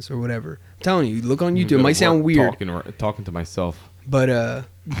impressions or whatever. I'm telling you, look on YouTube. It might sound weird, Talking to myself, but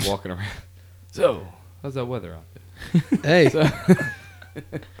walking around. So, how's that weather out there? hey, So,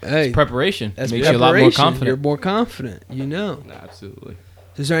 hey, Preparation that's makes you a lot more preparation. You're confident. more confident. no, absolutely.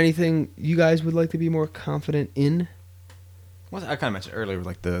 Is there anything you guys would like to be more confident in? Well, I kind of mentioned earlier,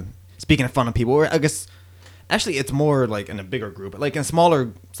 like the speaking in front of people. Or I guess actually it's more like in a bigger group, like in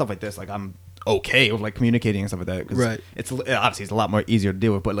smaller stuff like this. Like I'm okay with like communicating and stuff like that. 'Cause Right. It's obviously it's a lot more easier to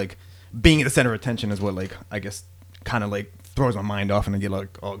deal with, but like being the center of attention is what like I guess kind of like throws my mind off and I get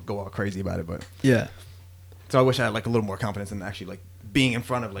like go all crazy about it. But Yeah. so I wish I had like a little more confidence in actually like being in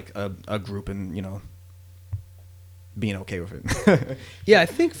front of like a group and being okay with it. Yeah, I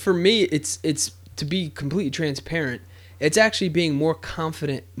think for me, it's to be completely transparent. It's actually being more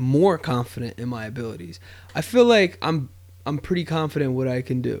confident in my abilities. I feel like I'm pretty confident in what I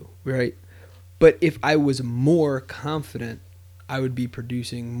can do, right? But if I was more confident, I would be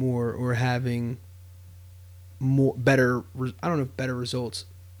producing more or having better results.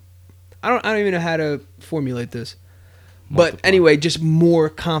 I don't even know how to formulate this. But Multiply. anyway, just more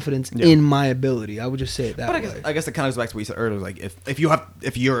confidence Yeah. in my ability. I would just say it that But way. I guess it kind of goes back to what you said earlier. Like if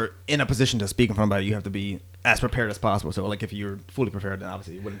you're in a position to speak in front of somebody, you have to be as prepared as possible. So like if you're fully prepared, then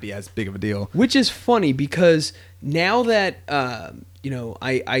obviously it wouldn't be as big of a deal. Which is funny because now that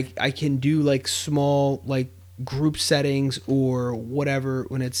I can do like small like group settings or whatever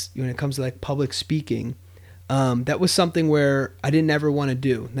when it comes to like public speaking, that was something where I didn't ever want to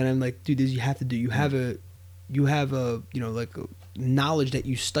do. Then I'm like, dude, this you have to do. You have a like a knowledge that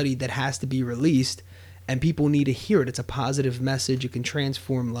you studied that has to be released, and people need to hear it. It's a positive message. It can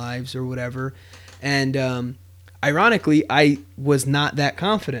transform lives or whatever. And ironically, I was not that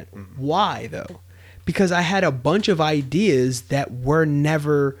confident. Why though? Because I had a bunch of ideas that were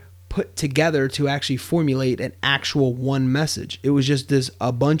never put together to actually formulate an actual one message. It was just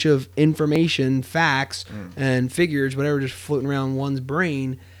a bunch of information, facts, and figures, whatever, just floating around one's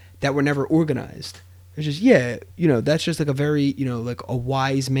brain that were never organized. It's just, that's just like a very, like a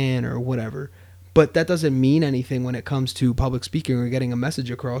wise man or whatever. But that doesn't mean anything when it comes to public speaking or getting a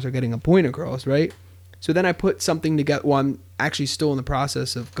message across or getting a point across, right? So then I put something together. Well, I'm actually still in the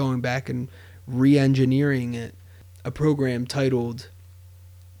process of going back and re-engineering it, a program titled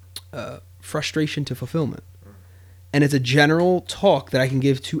Frustration to Fulfillment. And it's a general talk that I can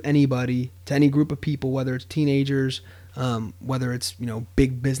give to anybody, to any group of people, whether it's teenagers, whether it's,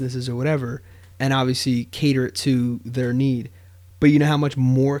 big businesses or whatever, and obviously cater it to their need. But you know how much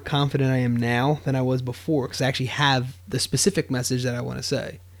more confident I am now than I was before because I actually have the specific message that I want to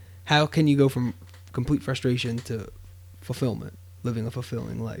say. How can you go from complete frustration to fulfillment, living a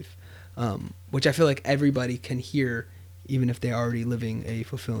fulfilling life? Which I feel like everybody can hear even if they're already living a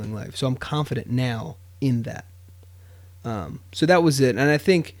fulfilling life. So I'm confident now in that. So that was it. And I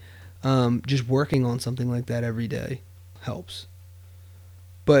think just working on something like that every day helps.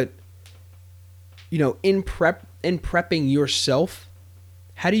 But in prepping yourself,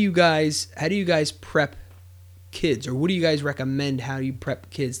 how do you guys prep kids, or what do you guys recommend? How do you prep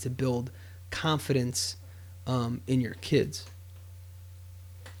kids to build confidence in your kids?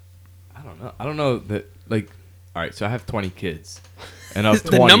 I don't know that like, all right, so I have 20 kids, and of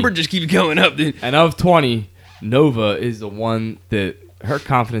 20, The number just keeps going up, dude. and of 20, Nova is the one that her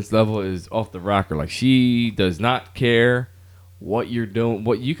confidence level is off the rocker. Like, she does not care what you're doing.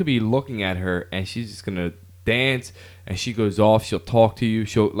 What you could be looking at her, and she's just gonna dance, and she goes off. She'll talk to you.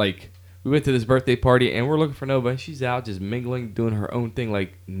 She'll like. We went to this birthday party, and we're looking for Nova, and she's out just mingling, doing her own thing,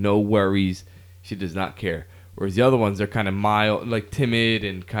 like no worries. She does not care. Whereas the other ones, they're kind of mild, like timid,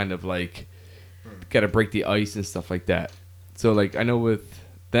 and kind of like got to break the ice and stuff like that. So like I know with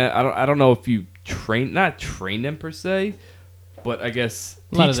that, I don't know if you not train them per se, but I guess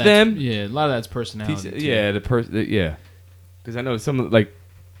teach them. Yeah, a lot of that's personality. Yeah, yeah. Because I know some of like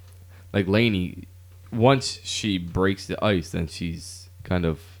Lainey, once she breaks the ice, then she's kind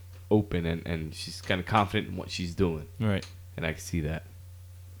of open and she's kind of confident in what she's doing. Right. And I can see that.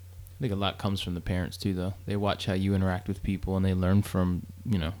 I think a lot comes from the parents too, though. They watch how you interact with people, and they learn from,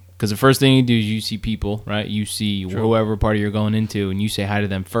 because the first thing you do is you see people, right? You see whoever party you're going into, and you say hi to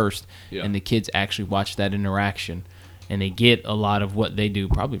them first, and the kids actually watch that interaction, and they get a lot of what they do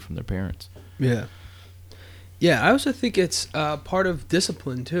probably from their parents. Yeah. Yeah, I also think it's part of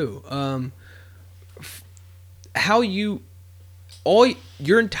discipline too. How your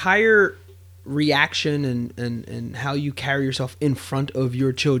entire reaction and how you carry yourself in front of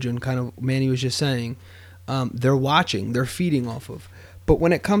your children, kind of Manny was just saying, they're watching, they're feeding off of. But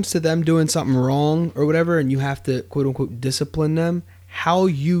when it comes to them doing something wrong or whatever, and you have to quote unquote discipline them, how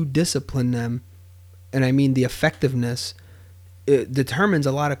you discipline them, and I mean the effectiveness, it determines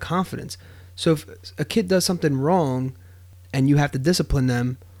a lot of confidence. So if a kid does something wrong and you have to discipline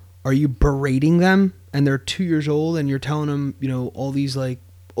them, are you berating them and they're 2 years old and you're telling them, all these like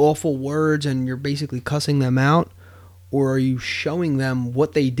awful words and you're basically cussing them out? Or are you showing them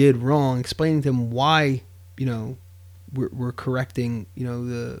what they did wrong, explaining to them why, we're correcting,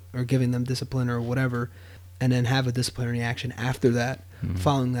 or giving them discipline or whatever, and then have a disciplinary action after that,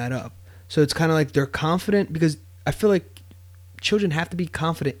 following that up. So it's kind of like they're confident, because I feel like children have to be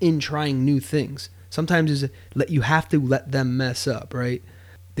confident in trying new things. Sometimes you have to let them mess up, right?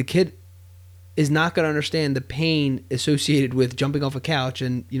 The kid is not going to understand the pain associated with jumping off a couch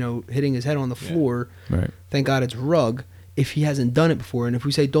and, hitting his head on the floor. Right. Thank God it's rug, if he hasn't done it before. And if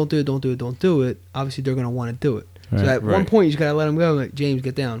we say, don't do it, don't do it, don't do it, obviously they're going to want to do it. Right. So at one point, you just got to let him go. Like, James,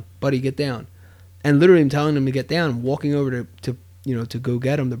 get down. Buddy, get down. And literally I'm telling him to get down, walking over to go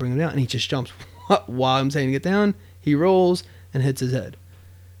get him, to bring him down. And he just jumps while I'm saying to get down. He rolls and hits his head.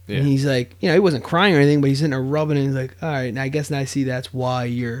 Yeah. And he's like, he wasn't crying or anything, but he's sitting there rubbing it. And he's like, all right, now I guess now I see that's why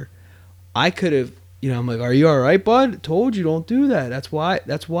I could have, I'm like, are you all right, bud? Told you don't do that. That's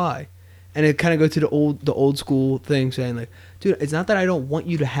why. And it kind of goes to the old school thing, saying like, dude, it's not that I don't want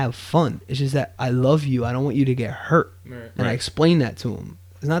you to have fun. It's just that I love you. I don't want you to get hurt. Right. And I explain that to him.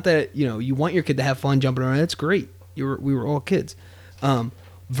 It's not that, you want your kid to have fun jumping around. That's great. We were all kids.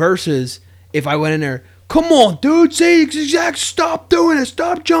 Versus if I went in there, come on, dude, say exact, stop doing it.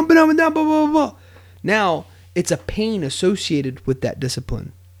 Stop jumping up and down, blah, blah, blah. Now, it's a pain associated with that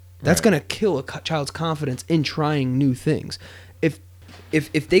discipline. That's going to kill a child's confidence in trying new things.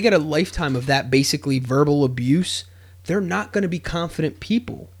 If they get a lifetime of that basically verbal abuse, they're not going to be confident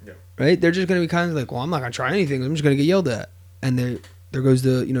people, right? They're just going to be kind of like, well, I'm not going to try anything. I'm just going to get yelled at. And there goes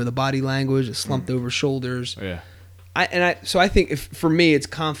the the body language, the slumped over shoulders. Yeah. So I think for me, it's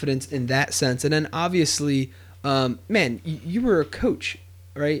confidence in that sense. And then obviously, man, you were a coach,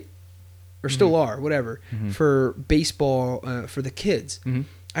 right? Or still are, whatever, for baseball, for the kids. Mm-hmm.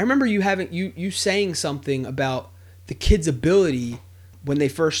 I remember you saying something about the kids' ability when they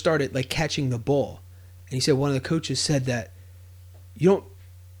first started like catching the ball. And he said one of the coaches said that you don't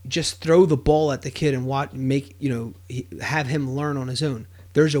just throw the ball at the kid and have him learn on his own.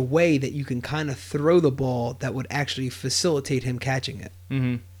 There's a way that you can kind of throw the ball that would actually facilitate him catching it.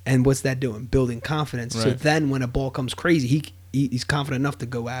 Mm-hmm. And what's that doing? Building confidence. Right. So then when a ball comes crazy, he's confident enough to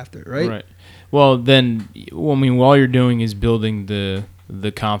go after it, right? Right. Well, then, all you're doing is building the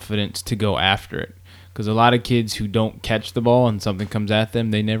confidence to go after it. Because a lot of kids who don't catch the ball and something comes at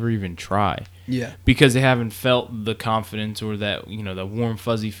them, they never even try. Yeah. Because they haven't felt the confidence or that, the warm,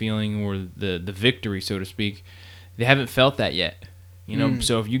 fuzzy feeling or the victory, so to speak. They haven't felt that yet.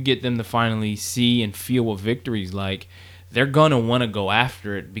 So if you get them to finally see and feel what victory's like, they're going to want to go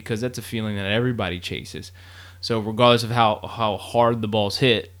after it, because that's a feeling that everybody chases. So regardless of how hard the ball's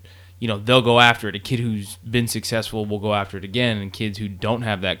hit, they'll go after it. A kid who's been successful will go after it again, and kids who don't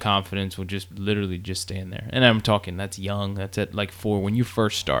have that confidence will just literally just stand there. And I'm talking, that's young. That's at like 4 when you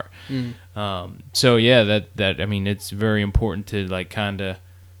first start. So yeah, it's very important to like kind of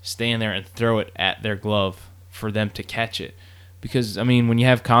stand there and throw it at their glove for them to catch it. Because I mean, when you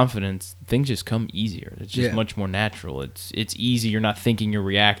have confidence, things just come easier. It's just Yeah. much more natural. It's easy. You're not thinking, you're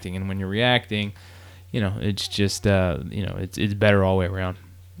reacting, and when you're reacting, it's just it's better all the way around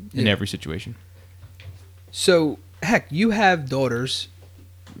in Yeah. every situation. So, heck, you have daughters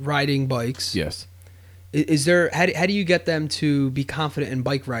riding bikes. Yes. Is there how do you get them to be confident in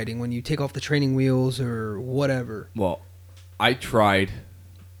bike riding when you take off the training wheels or whatever? Well, I tried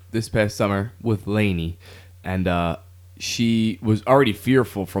this past summer with Lainey, and she was already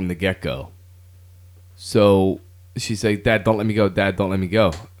fearful from the get-go. So she's like, "Dad, don't let me go. Dad, don't let me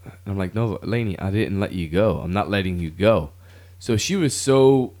go." And I'm like, "No, Lainey, I didn't let you go. I'm not letting you go." So she was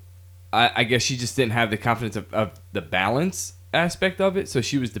so, I guess she just didn't have the confidence of the balance aspect of it. So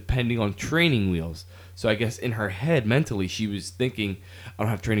she was depending on training wheels. So I guess in her head, mentally, she was thinking, "I don't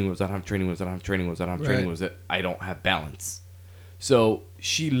have training wheels. I don't have training wheels. I don't have training wheels. I don't have training Right. wheels. I don't have balance." So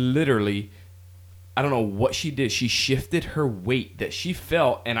she literally, I don't know what she did. She shifted her weight that she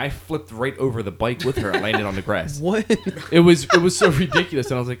felt, and I flipped right over the bike with her and landed on the grass. What? It was so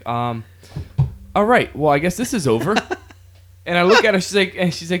ridiculous, and I was like, all right, well, I guess this is over. And I look at her,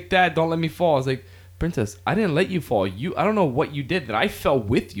 she's like, "Dad, don't let me fall." I was like, "Princess, I didn't let you fall. I don't know what you did, that I fell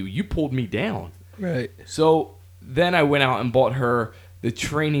with you. You pulled me down." Right. So then I went out and bought her the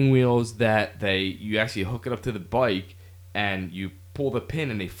training wheels that you actually hook it up to the bike, and you pull the pin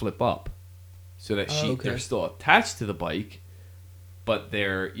and they flip up, so that Oh, okay. they're still attached to the bike, but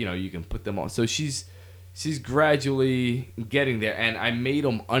they're you can put them on. So she's gradually getting there, and I made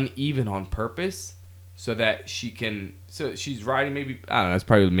them uneven on purpose so that she can. So she's riding maybe, I don't know, it's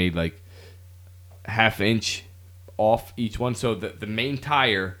probably made like half inch off each one. So the main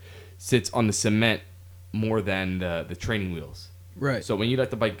tire sits on the cement more than the training wheels. Right. So when you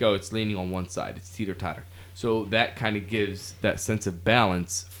let the bike go, it's leaning on one side. It's teeter-totter. So that kind of gives that sense of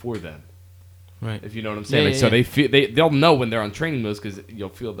balance for them. Right. If you know what I'm saying. Yeah, Like, yeah, so yeah. they'll know when they're on training wheels, because you'll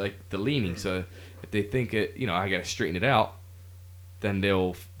feel like the leaning. So if they think I got to straighten it out, then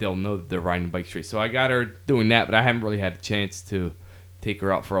they'll know that they're riding the bike straight. So I got her doing that, but I haven't really had a chance to take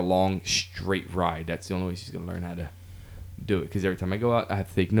her out for a long straight ride. That's the only way she's gonna learn how to do it. Because every time I go out, I have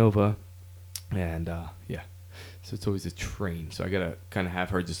to take Nova, and yeah. So it's always a train. So I gotta kind of have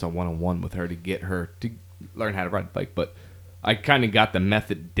her just a one-on-one with her to get her to learn how to ride the bike. But I kind of got the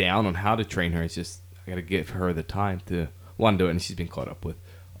method down on how to train her. It's just I gotta give her the time to want to do it, and she's been caught up with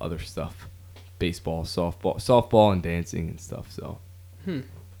other stuff, baseball, softball, and dancing and stuff. So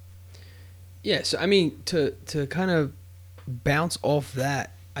Yeah, so I mean, to kind of bounce off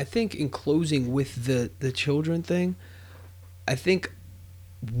that, I think in closing with the children thing, I think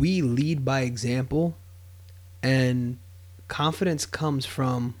we lead by example, and confidence comes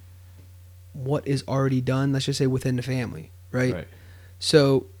from what is already done, let's just say within the family, right?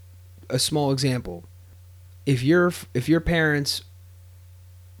 So a small example, if your parents,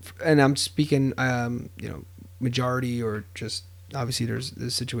 and I'm speaking majority, or just obviously there's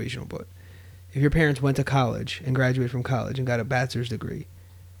situational, but if your parents went to college and graduated from college and got a bachelor's degree,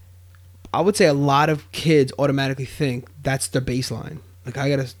 I would say a lot of kids automatically think that's their baseline. Like, I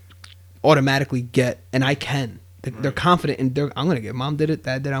gotta automatically get, and I can. They're confident in I'm gonna get. Mom did it,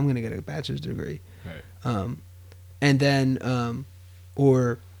 Dad did it, I'm gonna get a bachelor's degree. Right. And then,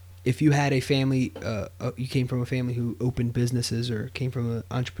 or if you had a family, you came from a family who opened businesses or came from an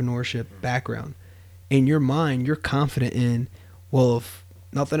entrepreneurship background, in your mind, you're confident in, well,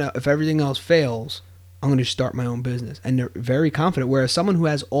 if everything else fails, I'm going to start my own business. And they're very confident. Whereas someone who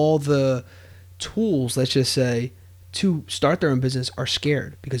has all the tools, let's just say, to start their own business are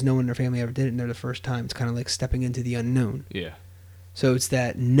scared because no one in their family ever did it, and they're the first time. It's kind of like stepping into the unknown. Yeah. So it's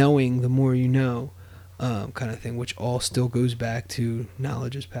that knowing the more you know kind of thing, which all still goes back to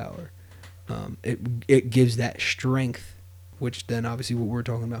knowledge is power. It gives that strength, which then obviously what we're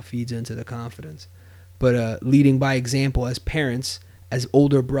talking about feeds into the confidence. But leading by example as parents, as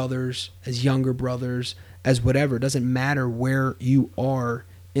older brothers, as younger brothers, as whatever, it doesn't matter where you are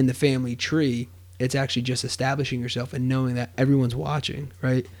in the family tree. It's actually just establishing yourself and knowing that everyone's watching,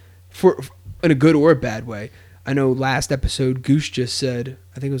 right? For in a good or a bad way. I know last episode Goose just said,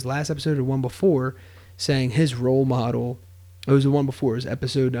 I think it was last episode or one before, saying his role model. It was the one before. It was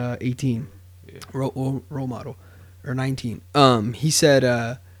episode 18. Yeah. Role model, or 19. He said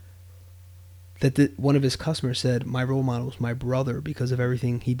that one of his customers said, my role model is my brother because of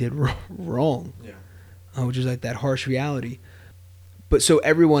everything he did wrong. Yeah. Which is like that harsh reality. But so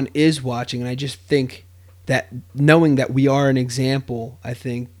everyone is watching, and I just think that knowing that we are an example, I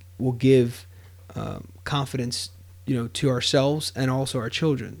think will give confidence, to ourselves and also our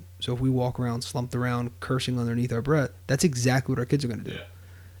children. So if we walk around slumped around, cursing underneath our breath, that's exactly what our kids are going to do. Yeah.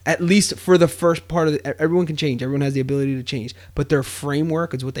 At least for the first part of it, everyone can change. Everyone has the ability to change. But their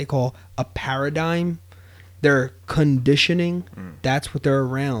framework is what they call a paradigm. Their conditioning, that's what they're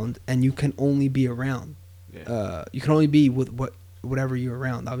around. And you can only be around. Yeah. You can only be with whatever you're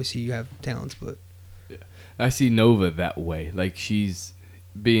around. Obviously, you have talents, but... Yeah. I see Nova that way. Like, she's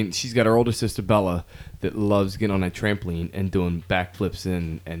got her older sister, Bella, that loves getting on that trampoline and doing backflips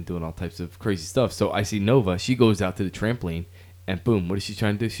and doing all types of crazy stuff. So I see Nova. She goes out to the trampoline, and boom, what is she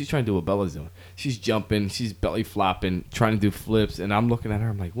trying to do? She's trying to do what Bella's doing. She's jumping, she's belly flopping, trying to do flips, and I'm looking at her.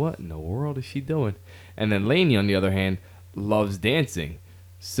 I'm like, what in the world is she doing? And then Lainey, on the other hand, loves dancing.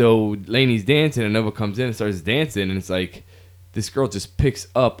 So Lainey's dancing, and Nova comes in and starts dancing, and it's like this girl just picks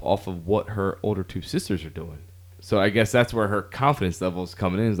up off of what her older two sisters are doing. So I guess that's where her confidence level is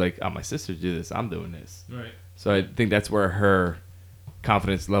coming in. It's like, oh, my sisters do this, I'm doing this. Right. So I think that's where her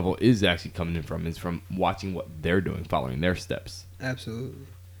confidence level is actually coming in from, is from watching what they're doing, following their steps. Absolutely.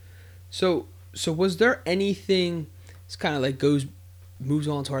 So was there anything? It's kind of like moves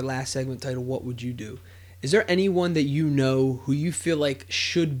on to our last segment titled "What Would You Do?" Is there anyone that you know who you feel like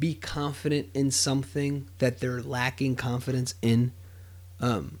should be confident in something that they're lacking confidence in?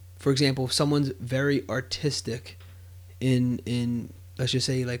 For example, if someone's very artistic in let's just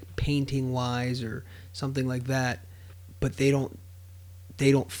say like painting wise or something like that, but they don't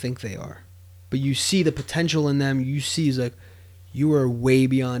think they are. But you see the potential in them. You see is like, you are way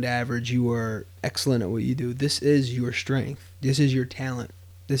beyond average. You are excellent at what you do. This is your strength. This is your talent.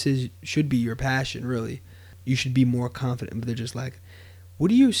 Should be your passion, really. You should be more confident. But they're just like, what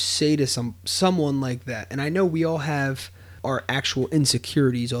do you say to someone like that? And I know we all have our actual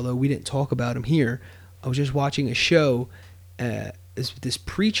insecurities, although we didn't talk about them here. I was just watching a show. This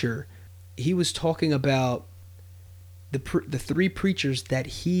preacher, he was talking about the three preachers that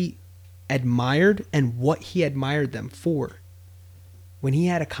he admired and what he admired them for. When he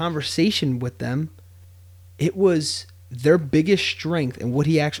had a conversation with them, it was their biggest strength and what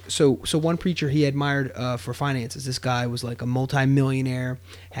he actually... So one preacher he admired for finances. This guy was like a multi-millionaire,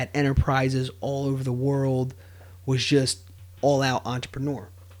 had enterprises all over the world, was just all-out entrepreneur.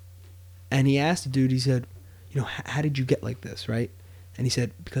 And he asked the dude, he said, how did you get like this, right? And he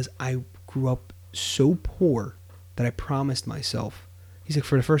said, because I grew up so poor that I promised myself. He's like,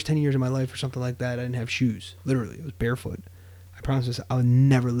 for the first 10 years of my life or something like that, I didn't have shoes. Literally, I was barefoot. I promised myself I would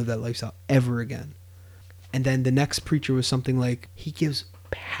never live that lifestyle ever again. And then the next preacher was something like, he gives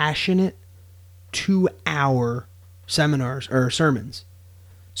passionate 2-hour seminars or sermons.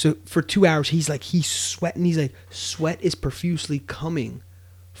 So for 2 hours, he's sweating. He's like, sweat is profusely coming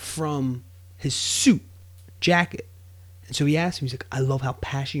from his suit jacket. And so he asked him, he's like, I love how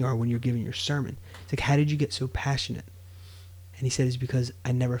passionate you are when you're giving your sermon. He's like, how did you get so passionate? And he said, it's because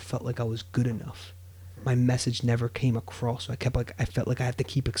I never felt like I was good enough. My message never came across. So I felt like I have to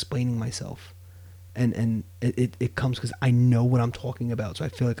keep explaining myself. And it comes because I know what I'm talking about. So I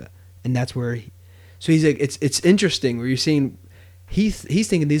feel like, and that's where so he's like, it's interesting where you're seeing, he's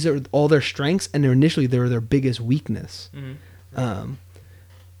thinking these are all their strengths and initially they were their biggest weakness. Mm-hmm.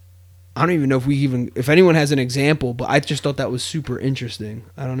 I don't even know if anyone has an example, but I just thought that was super interesting.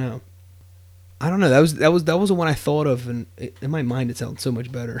 I don't know. That was the one I thought of, and in my mind it sounds so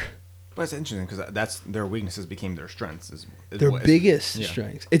much better. But it's interesting because that's their weaknesses became their strengths. Their biggest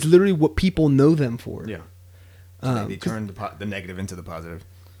strengths. It's literally what people know them for. Yeah. So they turned the negative into the positive.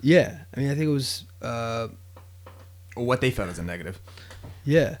 Yeah, I mean, I think it was or what they felt as a negative.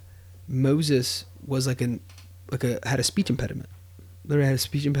 Yeah, Moses was had a speech impediment. Literally had a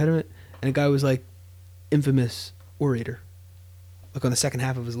speech impediment, and a guy was like infamous orator, like on the second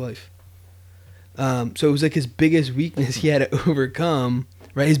half of his life. So it was like his biggest weakness he had to overcome,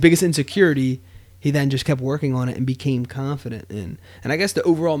 right? His biggest insecurity, he then just kept working on it and became confident in. And I guess the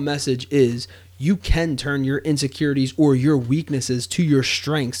overall message is you can turn your insecurities or your weaknesses to your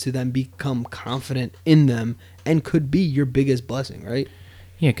strengths to then become confident in them and could be your biggest blessing, right?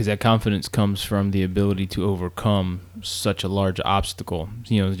 Yeah, because that confidence comes from the ability to overcome such a large obstacle.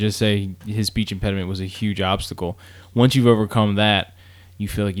 Just say his speech impediment was a huge obstacle. Once you've overcome that, you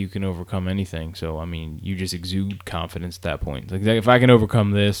feel like you can overcome anything. So, I mean, you just exude confidence at that point. Like, if I can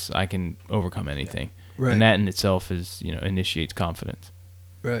overcome this, I can overcome anything. Right. And that in itself is, initiates confidence.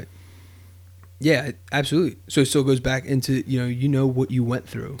 Right. Yeah, absolutely. So it still goes back into, what you went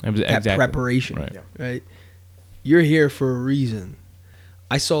through. That preparation. Right. You're here for a reason.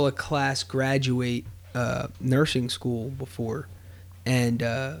 I saw a class graduate nursing school before, and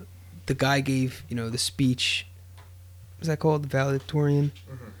the guy gave, the speech. What's that called? The valedictorian?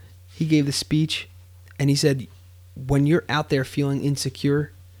 Mm-hmm. He gave the speech, and he said, when you're out there feeling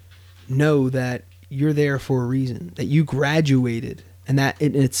insecure, know that you're there for a reason, that you graduated And that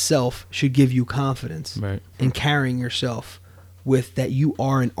in itself should give you confidence Right. in carrying yourself with that you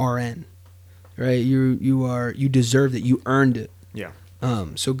are an RN, right? You deserve it. You earned it. Yeah.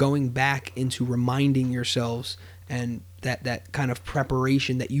 So going back into reminding yourselves and that kind of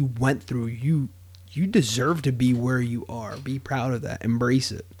preparation that you went through, you deserve to be where you are. Be proud of that.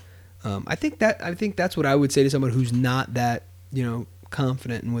 Embrace it. I think that's what I would say to someone who's not that,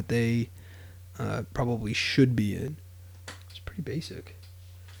 confident in what they probably should be in. It's pretty basic.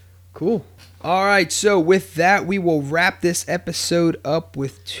 Cool. All right. So with that, we will wrap this episode up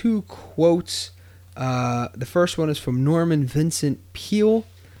with 2 quotes. The first one is from Norman Vincent Peale.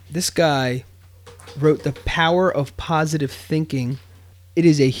 This guy wrote The Power of Positive Thinking. It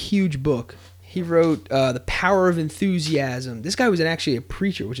is a huge book. He wrote The Power of Enthusiasm. This guy was actually a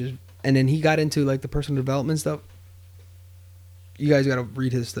preacher, and then he got into like the personal development stuff. You guys got to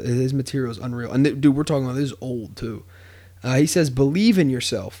read his material is unreal. And dude, we're talking about this is old too. He says, believe in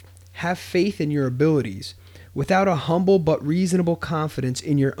yourself. Have faith in your abilities. Without a humble but reasonable confidence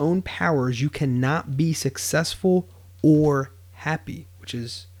in your own powers, you cannot be successful or happy, which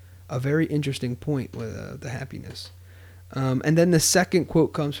is a very interesting point with the happiness. And then the second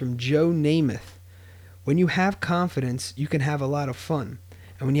quote comes from Joe Namath. When you have confidence, you can have a lot of fun.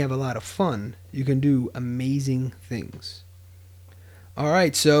 And when you have a lot of fun, you can do amazing things. All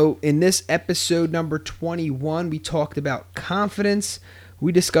right, so in this episode number 21, we talked about confidence.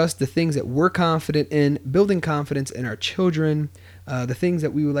 We discussed the things that we're confident in, building confidence in our children, the things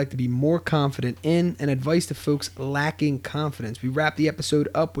that we would like to be more confident in, and advice to folks lacking confidence. We wrapped the episode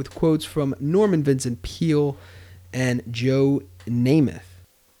up with quotes from Norman Vincent Peale and Joe Namath.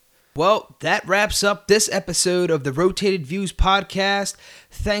 Well, that wraps up this episode of the Rotated Views podcast.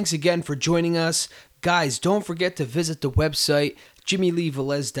 Thanks again for joining us. Guys, don't forget to visit the website,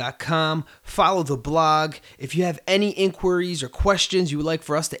 JimmyLeeVelez.com. Follow the blog. If you have any inquiries or questions you would like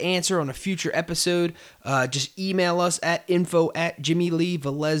for us to answer on a future episode, just email us at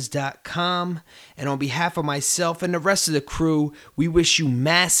info@JimmyLeeVelez.com. And on behalf of myself and the rest of the crew, we wish you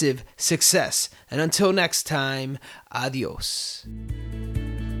massive success. And until next time, adios.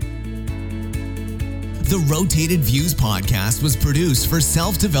 The Rotated Views podcast was produced for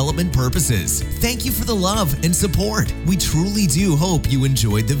self-development purposes. Thank you for the love and support. We truly do hope you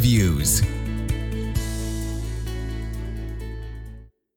enjoyed the views.